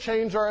 Would it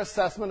change our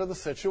assessment of the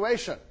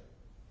situation?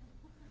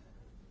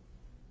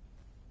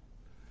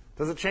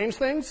 Does it change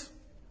things?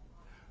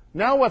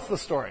 Now what's the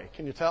story?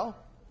 Can you tell?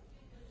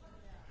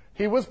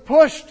 He was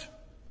pushed.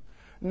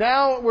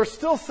 Now, we're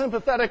still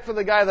sympathetic for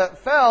the guy that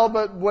fell,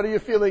 but what are you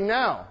feeling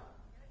now?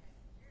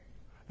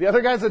 The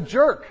other guy's a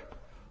jerk.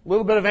 A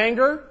little bit of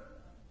anger.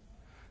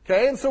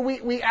 Okay, and so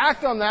we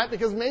act on that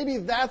because maybe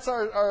that's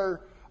our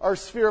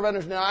sphere of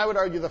understanding. Now, I would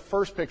argue the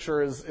first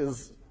picture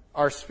is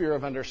our sphere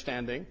of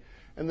understanding.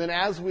 And then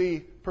as we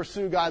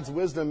pursue God's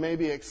wisdom,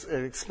 maybe it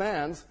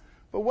expands.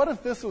 But what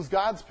if this was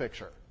God's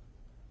picture?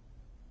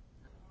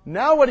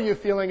 Now what are you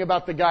feeling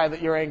about the guy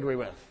that you're angry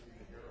with?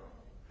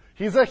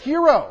 He's a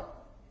hero.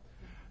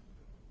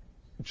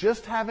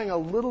 Just having a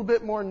little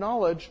bit more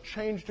knowledge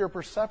changed your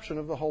perception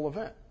of the whole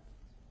event.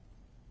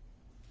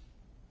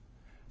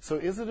 So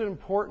is it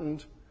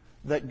important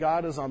that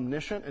God is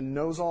omniscient and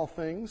knows all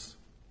things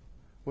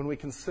when we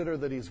consider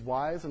that He's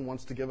wise and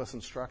wants to give us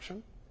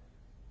instruction?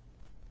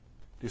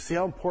 Do you see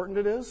how important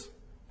it is?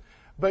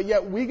 But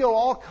yet we go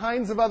all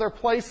kinds of other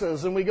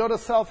places, and we go to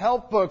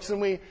self-help books, and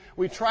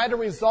we try to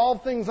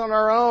resolve things on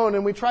our own,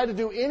 and we try to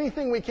do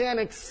anything we can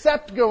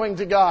except going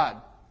to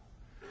God.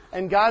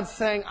 And God's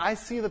saying, I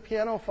see the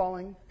piano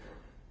falling.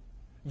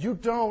 You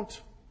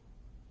don't.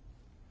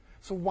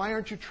 So why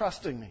aren't you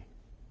trusting me?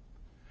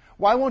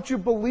 Why won't you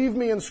believe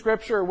me in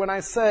Scripture when I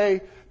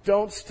say,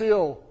 don't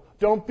steal,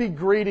 don't be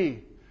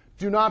greedy,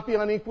 do not be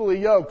unequally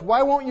yoked?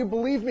 Why won't you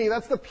believe me?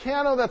 That's the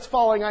piano that's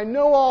falling. I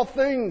know all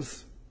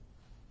things.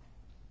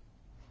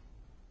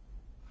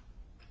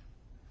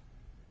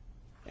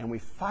 And we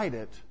fight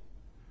it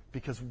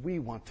because we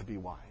want to be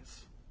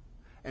wise.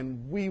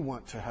 And we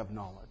want to have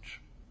knowledge.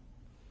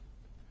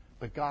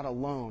 But God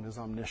alone is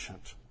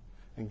omniscient.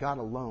 And God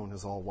alone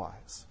is all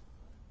wise.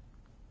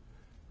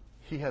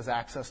 He has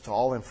access to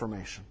all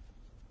information.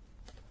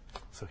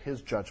 So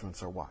His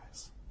judgments are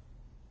wise.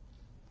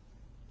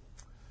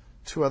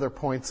 Two other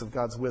points of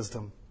God's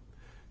wisdom.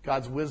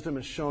 God's wisdom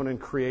is shown in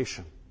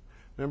creation.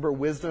 Remember,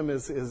 wisdom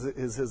is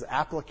His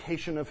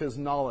application of His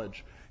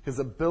knowledge. His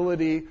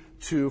ability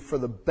to, for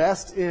the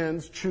best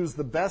ends, choose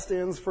the best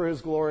ends for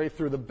His glory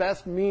through the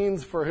best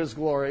means for His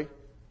glory.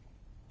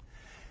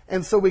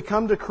 And so we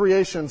come to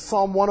creation,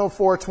 Psalm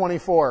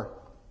 104:24.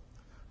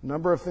 A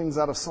number of things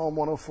out of Psalm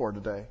 104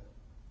 today.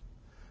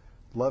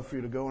 I'd love for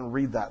you to go and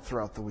read that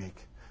throughout the week.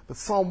 But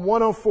Psalm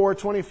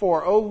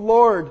 104:24, O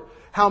Lord,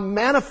 how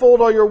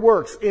manifold are your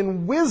works.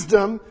 In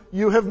wisdom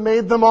you have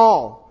made them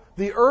all.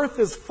 The earth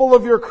is full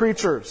of your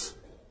creatures.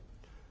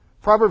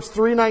 Proverbs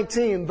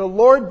 3:19, the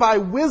Lord by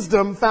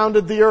wisdom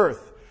founded the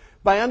earth.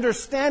 By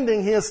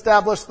understanding He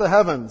established the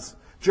heavens.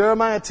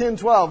 Jeremiah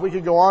 10:12, we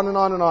could go on and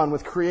on and on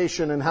with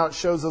creation and how it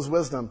shows His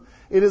wisdom.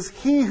 It is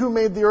He who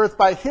made the earth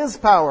by His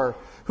power,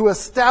 who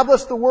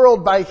established the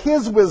world by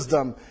His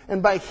wisdom,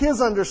 and by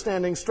His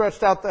understanding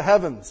stretched out the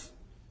heavens.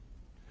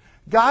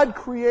 God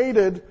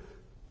created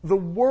the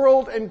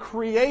world and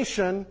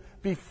creation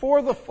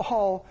before the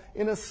fall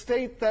in a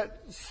state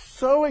that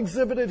so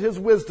exhibited His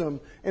wisdom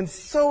and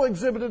so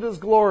exhibited His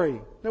glory.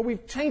 Now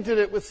we've tainted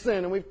it with sin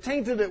and we've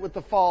tainted it with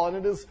the fall,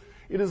 and it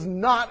is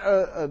not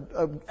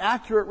an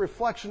accurate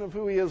reflection of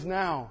who He is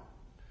now.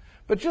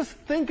 But just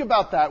think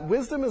about that.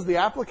 Wisdom is the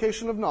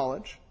application of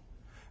knowledge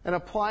and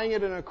applying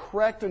it in a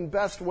correct and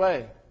best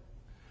way.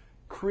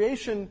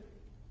 Creation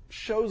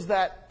shows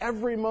that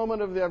every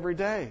moment of every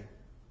day.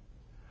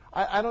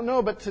 I don't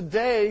know, but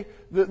today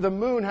the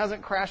moon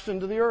hasn't crashed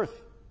into the earth.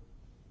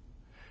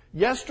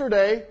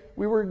 Yesterday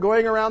we were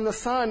going around the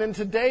sun, and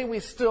today we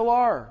still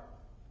are.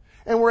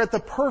 And we're at the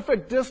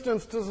perfect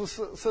distance to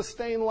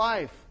sustain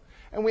life.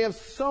 And we have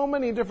so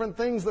many different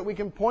things that we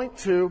can point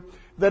to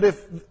that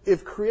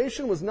if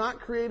creation was not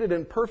created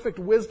in perfect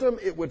wisdom,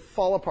 it would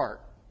fall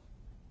apart.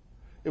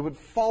 It would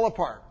fall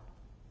apart.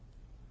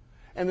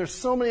 And there's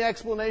so many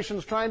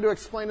explanations trying to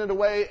explain it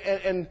away.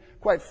 And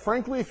quite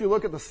frankly, if you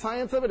look at the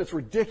science of it, it's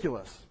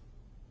ridiculous.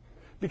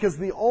 Because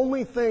the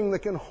only thing that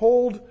can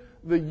hold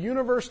the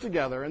universe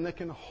together and that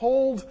can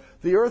hold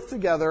the earth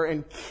together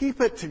and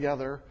keep it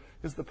together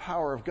is the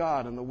power of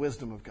God and the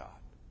wisdom of God.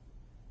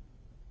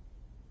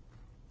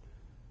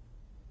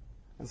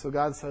 And so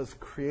God says,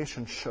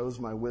 creation shows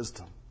my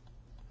wisdom.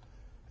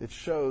 It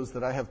shows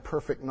that I have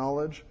perfect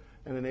knowledge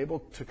and am able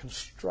to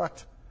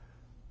construct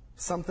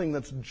something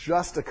that's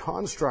just a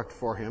construct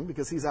for Him,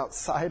 because He's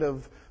outside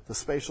of the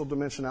spatial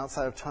dimension,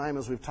 outside of time,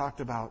 as we've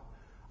talked about.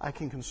 I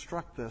can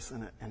construct this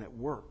and it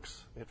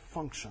works. It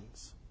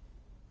functions.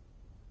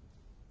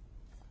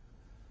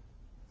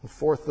 And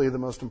fourthly, the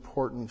most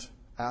important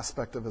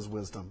aspect of His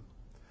wisdom.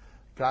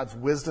 God's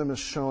wisdom is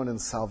shown in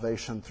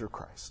salvation through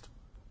Christ.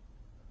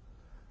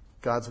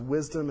 God's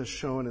wisdom is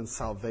shown in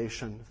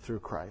salvation through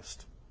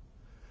Christ.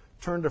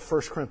 Turn to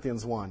 1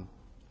 Corinthians 1.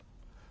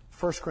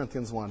 1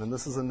 Corinthians 1, and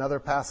this is another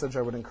passage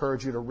I would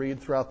encourage you to read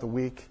throughout the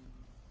week.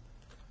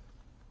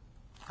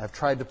 I've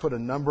tried to put a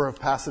number of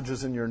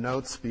passages in your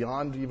notes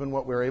beyond even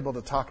what we're able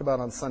to talk about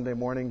on Sunday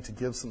morning to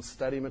give some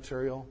study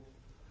material.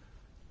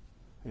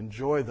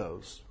 Enjoy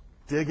those.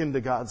 Dig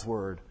into God's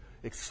Word.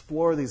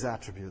 Explore these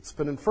attributes.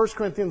 But in 1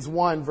 Corinthians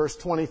 1, verse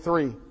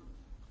 23,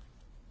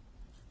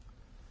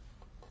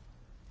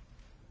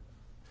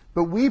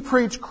 but we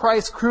preach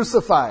Christ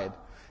crucified.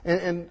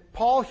 And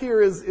Paul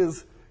here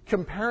is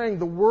comparing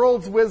the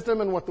world's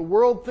wisdom and what the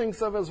world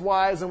thinks of as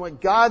wise and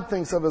what God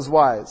thinks of as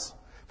wise.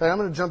 In fact, I'm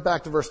going to jump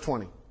back to verse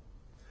 20.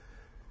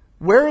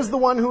 Where is the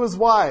one who is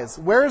wise?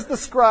 Where is the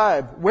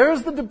scribe? Where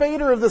is the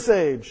debater of this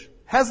age?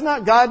 Has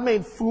not God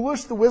made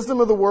foolish the wisdom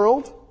of the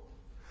world?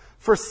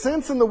 For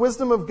since in the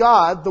wisdom of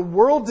God, the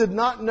world did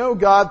not know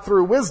God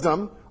through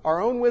wisdom,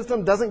 our own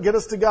wisdom doesn't get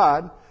us to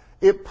God,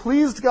 it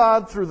pleased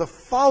God through the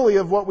folly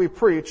of what we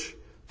preach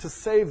to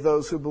save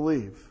those who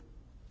believe.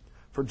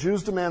 For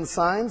Jews demand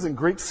signs and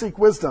Greeks seek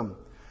wisdom.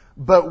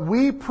 But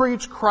we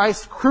preach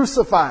Christ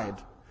crucified,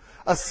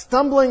 a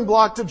stumbling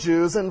block to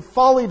Jews and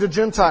folly to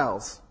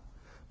Gentiles.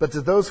 But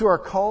to those who are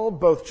called,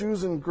 both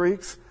Jews and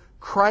Greeks,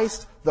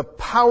 Christ, the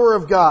power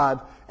of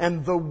God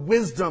and the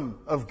wisdom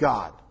of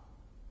God.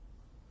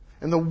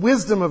 And the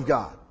wisdom of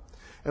God.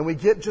 And we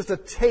get just a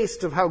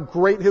taste of how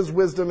great His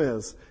wisdom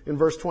is in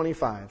verse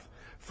 25.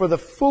 For the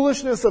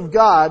foolishness of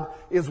God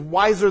is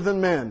wiser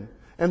than men,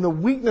 and the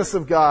weakness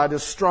of God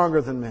is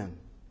stronger than men.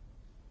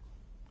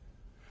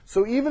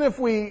 So even if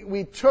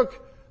we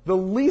took the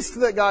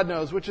least that God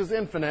knows, which is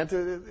infinite,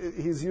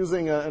 He's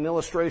using an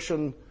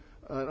illustration,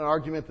 an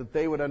argument that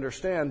they would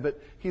understand, but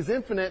He's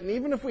infinite, and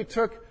even if we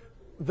took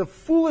the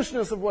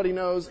foolishness of what He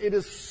knows, it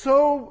is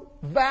so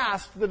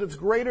vast that it's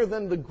greater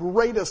than the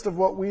greatest of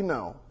what we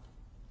know.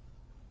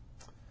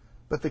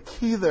 But the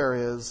key there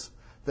is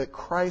that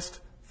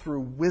Christ, through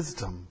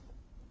wisdom,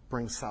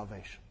 brings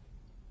salvation.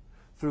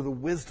 Through the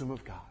wisdom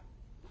of God.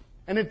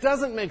 And it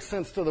doesn't make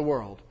sense to the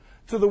world.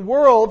 To the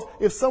world,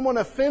 if someone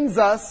offends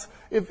us,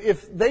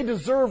 if they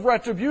deserve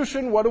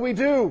retribution, what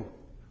do?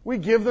 We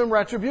give them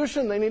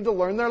retribution. They need to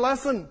learn their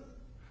lesson.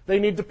 They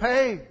need to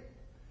pay.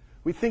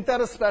 We think that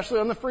especially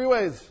on the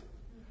freeways.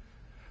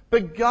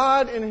 But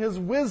God, in His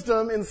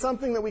wisdom, in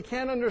something that we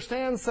can't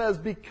understand, says,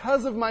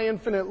 because of my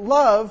infinite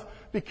love,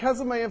 because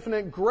of my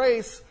infinite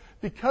grace,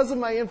 because of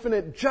my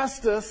infinite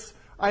justice,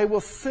 I will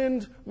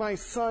send my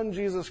Son,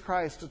 Jesus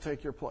Christ, to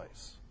take your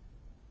place.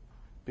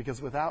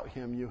 Because without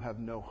Him, you have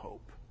no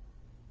hope.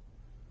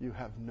 You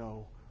have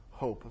no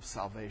hope of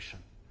salvation.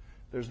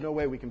 There's no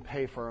way we can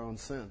pay for our own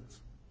sins.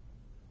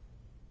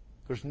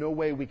 There's no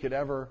way we could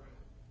ever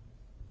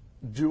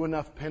do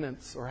enough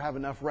penance or have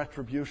enough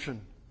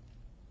retribution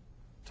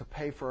to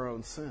pay for our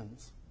own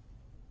sins.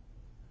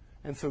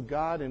 And so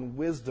God, in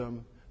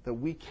wisdom that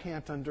we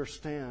can't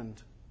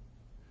understand,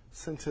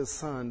 sent His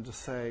Son to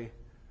say,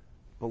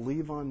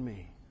 believe on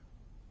me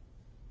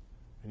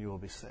and you will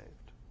be saved.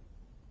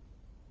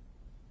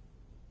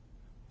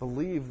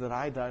 Believe that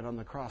I died on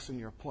the cross in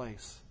your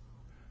place.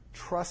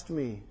 Trust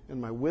me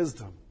in my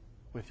wisdom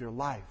with your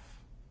life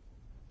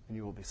and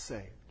you will be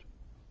saved.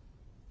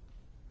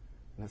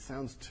 And it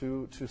sounds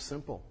too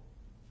simple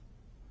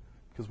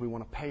because we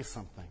want to pay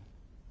something.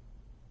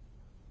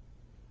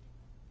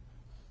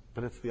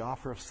 But it's the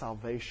offer of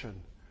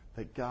salvation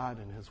that God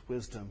in His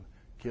wisdom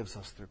gives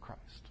us through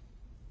Christ.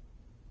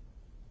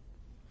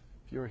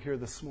 If you're here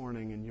this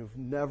morning and you've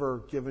never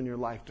given your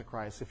life to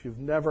Christ, if you've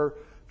never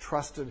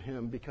trusted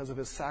Him because of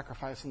His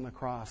sacrifice on the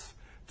cross,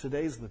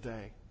 today's the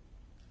day.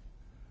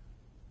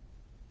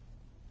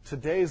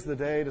 Today's the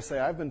day to say,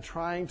 I've been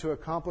trying to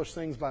accomplish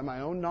things by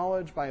my own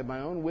knowledge, by my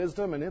own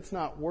wisdom, and it's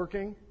not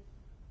working.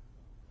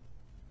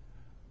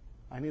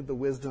 I need the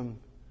wisdom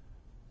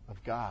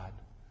of God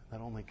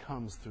that only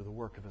comes through the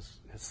work of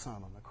His Son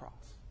on the cross.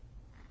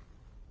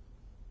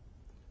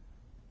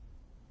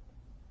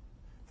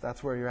 If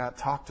that's where you're at,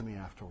 talk to me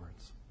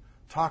afterwards.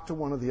 Talk to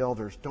one of the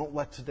elders. Don't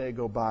let today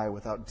go by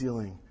without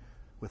dealing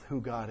with who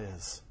God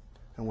is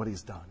and what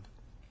He's done.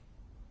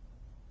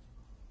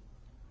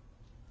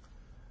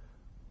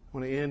 I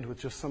want to end with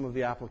just some of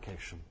the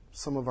application,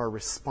 some of our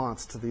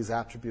response to these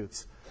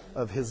attributes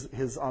of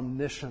His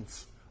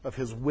omniscience, of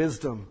His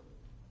wisdom.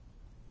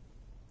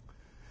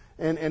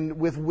 And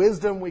with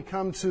wisdom, we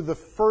come to the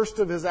first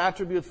of His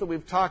attributes that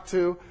we've talked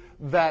to,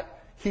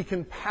 that He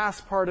can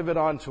pass part of it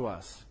on to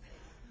us.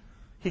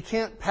 He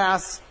can't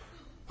pass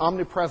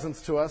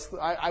omnipresence to us.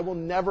 I will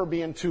never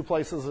be in two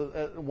places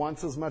at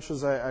once as much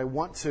as I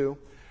want to.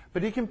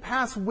 But He can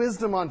pass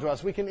wisdom on to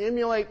us. We can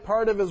emulate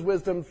part of His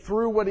wisdom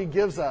through what He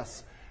gives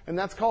us. And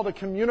that's called a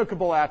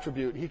communicable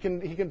attribute. He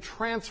can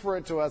transfer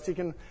it to us. He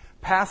can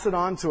pass it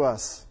on to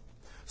us.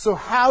 So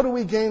how do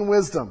we gain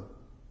wisdom?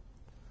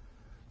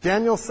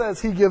 Daniel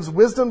says He gives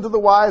wisdom to the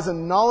wise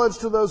and knowledge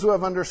to those who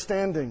have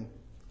understanding.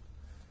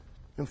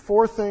 And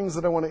 4 things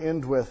that I want to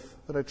end with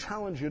that I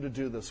challenge you to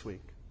do this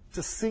week.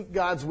 To seek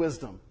God's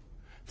wisdom.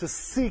 To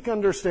seek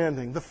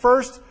understanding. The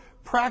first,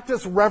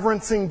 practice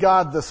reverencing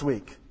God this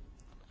week.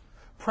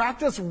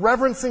 Practice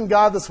reverencing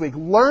God this week.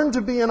 Learn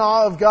to be in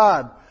awe of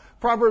God.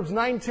 Proverbs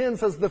 9:10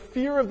 says, the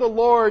fear of the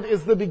Lord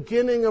is the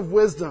beginning of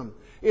wisdom.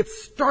 It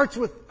starts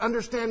with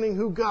understanding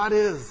who God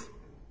is.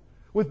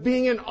 With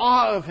being in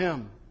awe of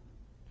Him.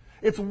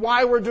 It's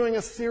why we're doing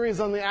a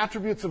series on the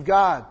attributes of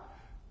God.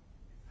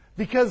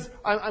 Because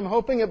I'm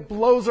hoping it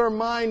blows our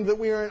mind that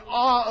we are in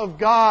awe of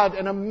God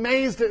and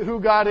amazed at who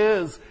God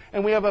is.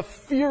 And we have a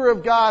fear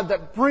of God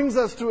that brings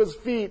us to His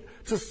feet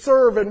to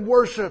serve and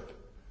worship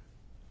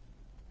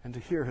and to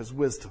hear His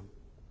wisdom.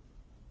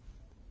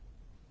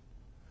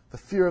 The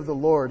fear of the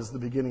Lord is the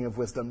beginning of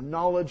wisdom.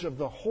 Knowledge of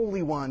the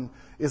Holy One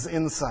is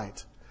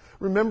insight.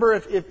 Remember,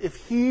 if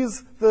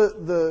He's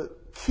the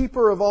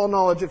keeper of all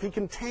knowledge, if He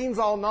contains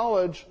all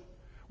knowledge,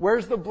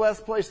 where's the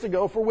blessed place to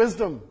go for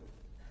wisdom?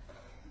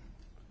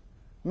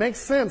 Makes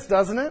sense,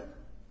 doesn't it?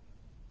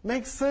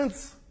 Makes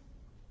sense.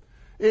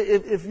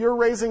 If you're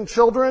raising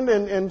children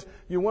and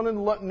you want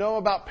to know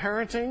about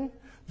parenting,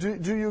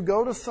 do you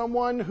go to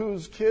someone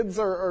whose kids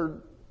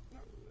are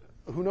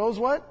who knows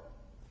what?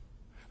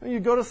 You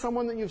go to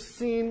someone that you've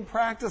seen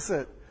practice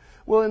it.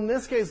 Well, in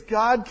this case,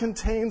 God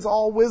contains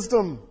all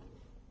wisdom.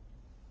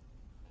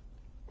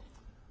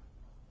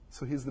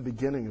 So He's the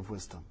beginning of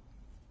wisdom.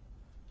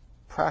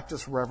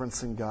 Practice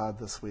reverencing God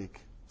this week.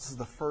 This is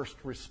the first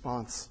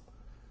response.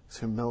 It's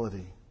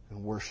humility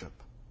and worship.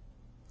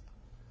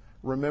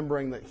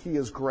 Remembering that He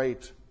is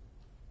great,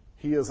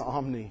 He is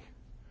omni,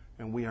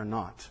 and we are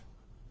not.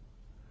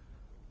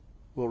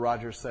 Will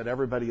Rogers said,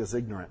 everybody is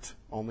ignorant,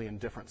 only in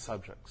different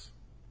subjects.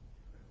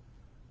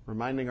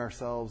 Reminding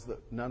ourselves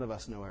that none of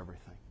us know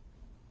everything.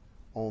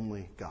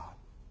 Only God.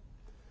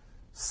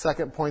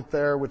 Second point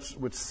there,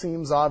 which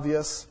seems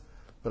obvious,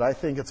 but I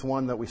think it's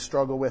one that we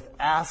struggle with.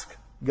 Ask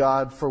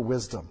God for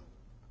wisdom.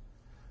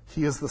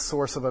 He is the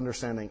source of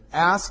understanding.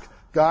 Ask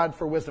God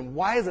for wisdom.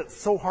 Why is it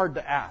so hard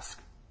to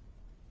ask?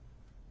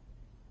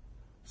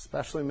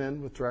 Especially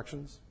men with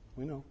directions.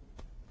 We know.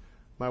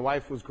 My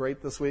wife was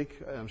great this week.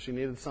 She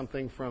needed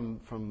something from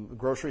the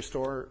grocery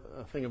store,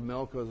 a thing of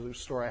milk. It was a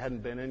store I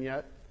hadn't been in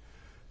yet.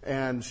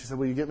 And she said,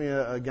 will you get me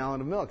a gallon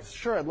of milk? I said,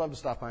 sure, I'd love to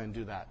stop by and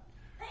do that.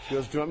 She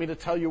goes, do you want me to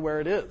tell you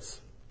where it is?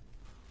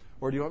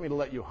 Or do you want me to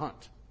let you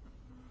hunt?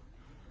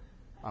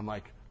 I'm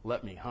like,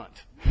 let me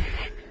hunt.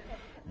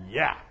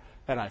 Yeah.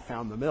 And I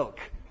found the milk.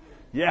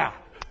 Yeah.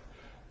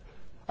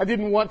 I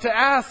didn't want to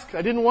ask.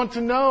 I didn't want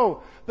to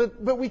know.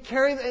 But we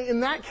carry, in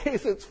that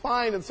case, it's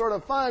fine. It's sort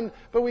of fun.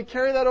 But we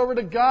carry that over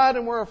to God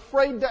and we're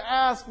afraid to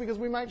ask because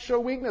we might show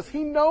weakness.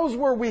 He knows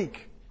we're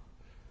weak.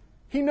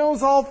 He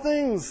knows all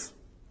things.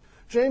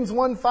 James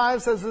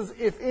 1:5 says,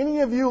 if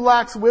any of you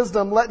lacks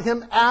wisdom, let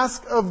him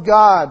ask of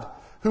God,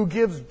 who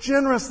gives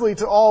generously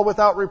to all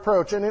without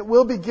reproach, and it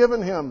will be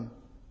given him.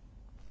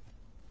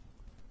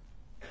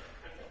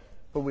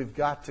 But we've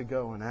got to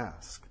go and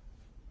ask.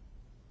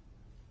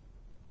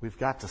 We've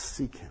got to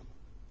seek Him.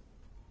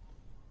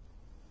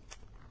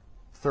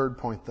 Third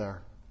point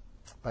there,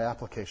 by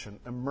application,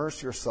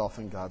 immerse yourself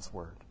in God's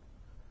Word.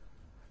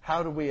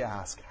 How do we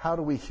ask? How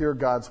do we hear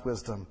God's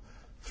wisdom?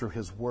 Through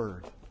His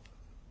Word.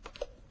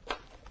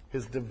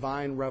 His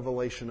divine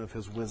revelation of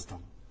His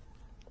wisdom.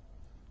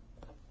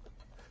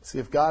 See,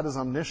 if God is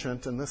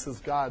omniscient and this is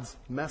God's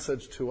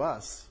message to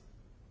us,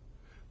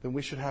 then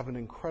we should have an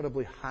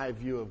incredibly high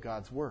view of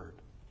God's Word.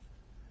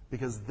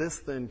 Because this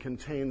then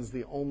contains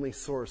the only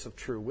source of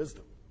true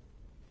wisdom.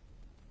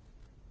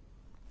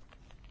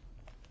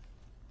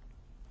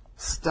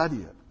 Study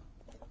it.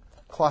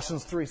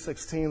 Colossians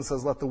 3:16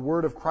 says, let the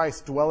word of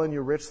Christ dwell in you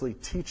richly,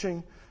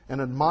 teaching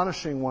and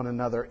admonishing one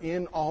another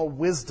in all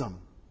wisdom.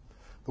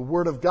 The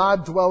word of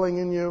God dwelling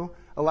in you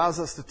allows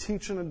us to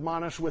teach and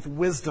admonish with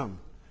wisdom.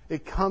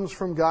 It comes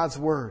from God's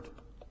word.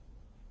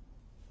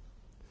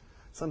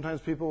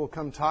 Sometimes people will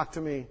come talk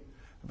to me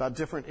about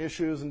different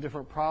issues and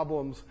different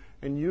problems,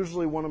 and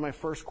usually one of my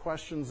first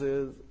questions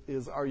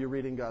is are you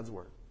reading God's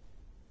Word?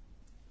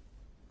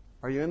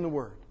 Are you in the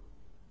Word?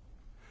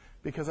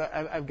 Because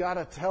I've got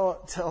to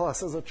tell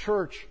us as a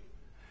church,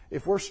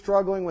 if we're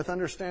struggling with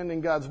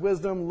understanding God's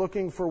wisdom,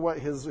 looking for what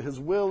His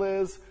will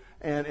is,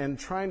 and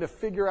trying to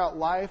figure out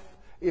life,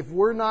 if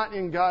we're not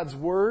in God's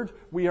Word,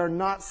 we are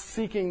not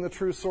seeking the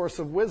true source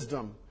of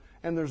wisdom,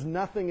 and there's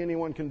nothing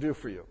anyone can do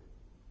for you.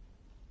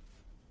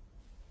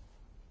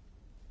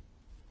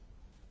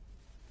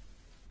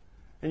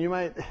 And you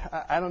might,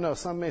 I don't know,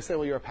 some may say,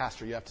 well, you're a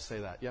pastor, you have to say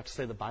that. You have to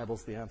say the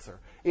Bible's the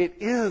answer. It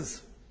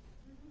is.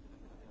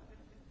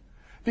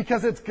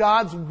 Because it's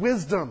God's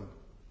wisdom.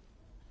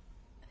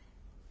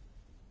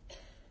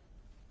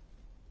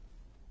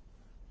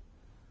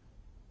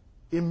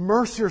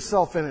 Immerse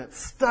yourself in it.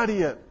 Study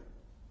it.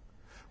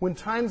 When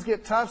times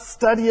get tough,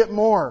 study it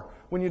more.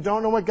 When you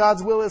don't know what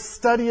God's will is,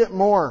 study it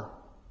more.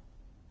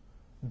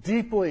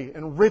 Deeply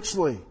and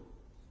richly.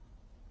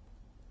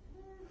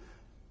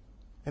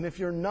 And if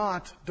you're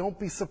not, don't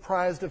be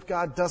surprised if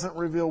God doesn't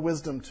reveal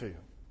wisdom to you.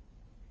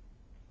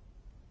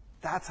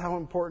 That's how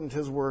important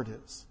His Word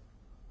is.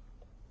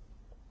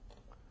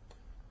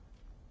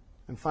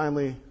 And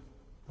finally,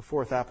 the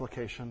fourth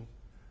application,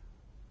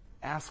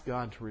 ask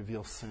God to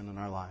reveal sin in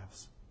our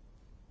lives.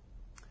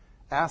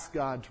 Ask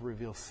God to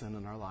reveal sin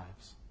in our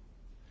lives.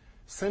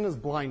 Sin is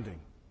blinding.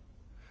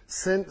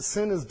 Sin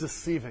is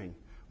deceiving.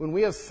 When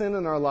we have sin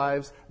in our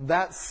lives,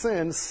 that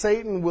sin,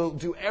 Satan will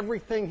do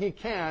everything he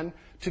can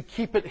to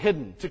keep it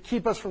hidden, to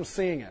keep us from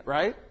seeing it,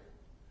 right?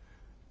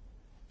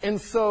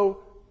 And so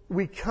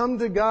we come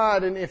to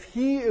God, and if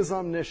He is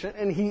omniscient,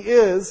 and He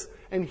is,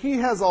 and He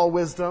has all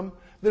wisdom,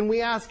 then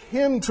we ask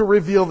Him to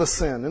reveal the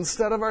sin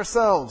instead of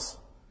ourselves.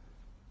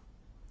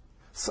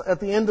 So at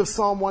the end of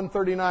Psalm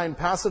 139,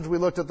 passage we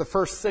looked at the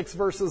first 6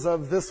 verses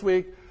of this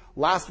week.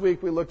 Last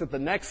week we looked at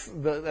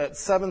at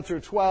 7 through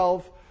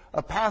 12.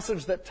 a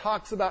passage that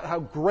talks about how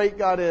great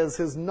God is,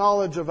 His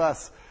knowledge of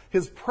us,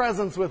 His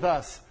presence with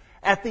us.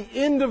 At the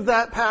end of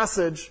that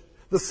passage,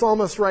 the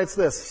psalmist writes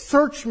this,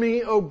 "Search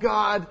me, O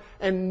God,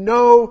 and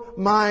know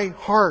my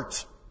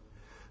heart.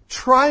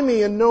 Try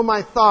me and know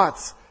my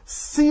thoughts.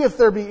 See if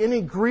there be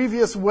any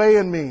grievous way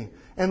in me,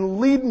 and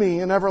lead me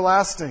in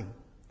everlasting."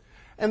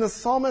 And the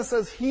psalmist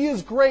says, He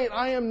is great,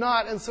 I am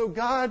not. And so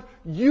God,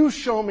 you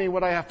show me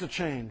what I have to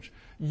change.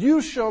 You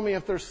show me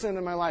if there's sin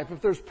in my life, if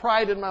there's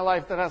pride in my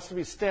life that has to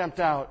be stamped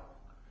out.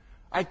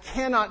 I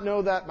cannot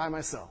know that by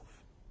myself.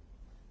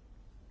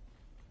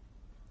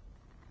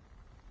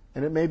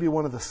 And it may be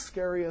one of the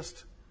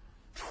scariest,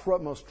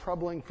 most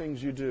troubling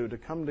things you do to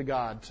come to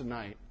God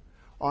tonight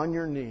on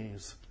your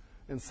knees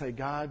and say,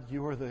 God,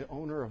 you are the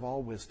owner of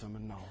all wisdom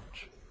and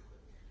knowledge.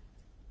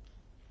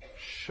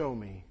 Show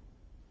me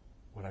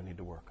what I need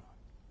to work on.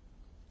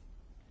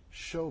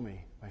 Show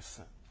me my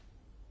sin.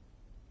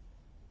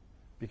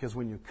 Because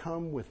when you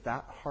come with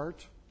that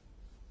heart,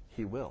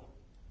 He will.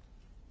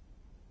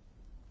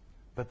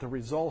 But the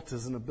result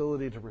is an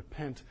ability to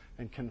repent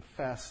and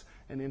confess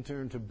and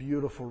enter into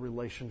beautiful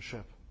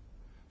relationship,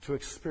 to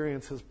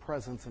experience His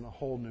presence in a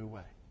whole new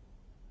way.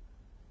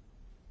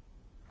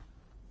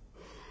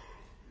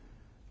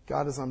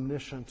 God is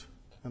omniscient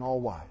and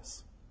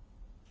all-wise.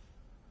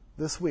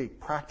 This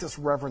week, practice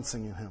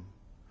reverencing Him.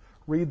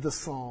 Read the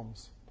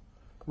Psalms.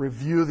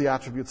 Review the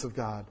attributes of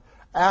God.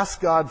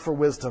 Ask God for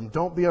wisdom.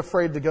 Don't be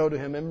afraid to go to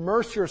Him.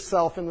 Immerse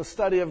yourself in the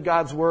study of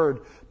God's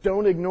Word.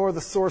 Don't ignore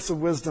the source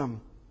of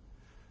wisdom.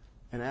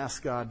 And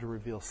ask God to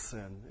reveal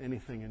sin,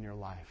 anything in your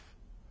life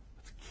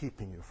that's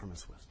keeping you from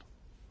His wisdom.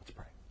 Let's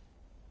pray.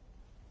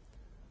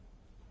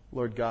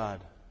 Lord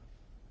God,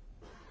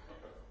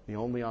 the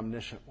only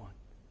omniscient one,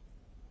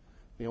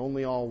 the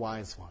only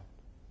all-wise one,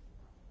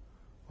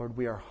 Lord,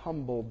 we are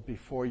humbled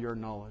before your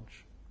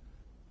knowledge.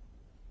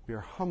 We are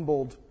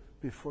humbled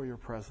before your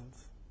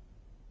presence,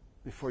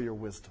 before your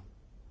wisdom.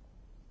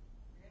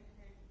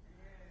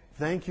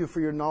 Thank you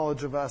for your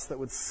knowledge of us that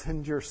would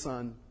send your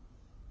Son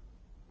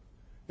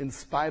in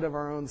spite of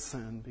our own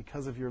sin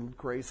because of your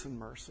grace and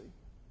mercy.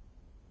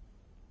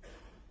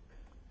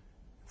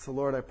 So,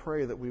 Lord, I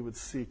pray that we would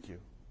seek you,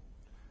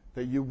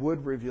 that you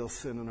would reveal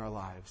sin in our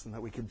lives and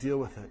that we could deal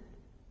with it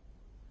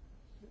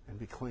and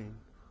be clean.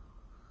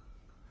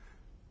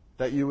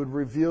 That you would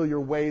reveal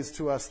your ways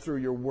to us through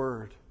your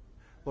word.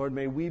 Lord,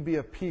 may we be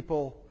a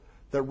people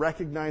that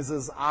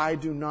recognizes I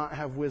do not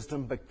have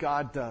wisdom, but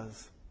God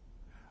does.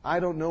 I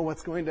don't know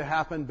what's going to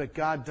happen, but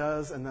God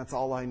does, and that's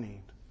all I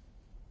need.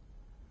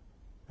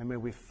 And may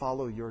we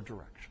follow your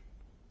direction.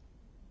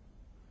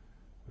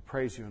 We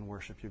praise you and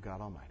worship you,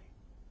 God Almighty.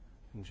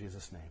 In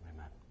Jesus' name,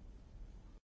 amen.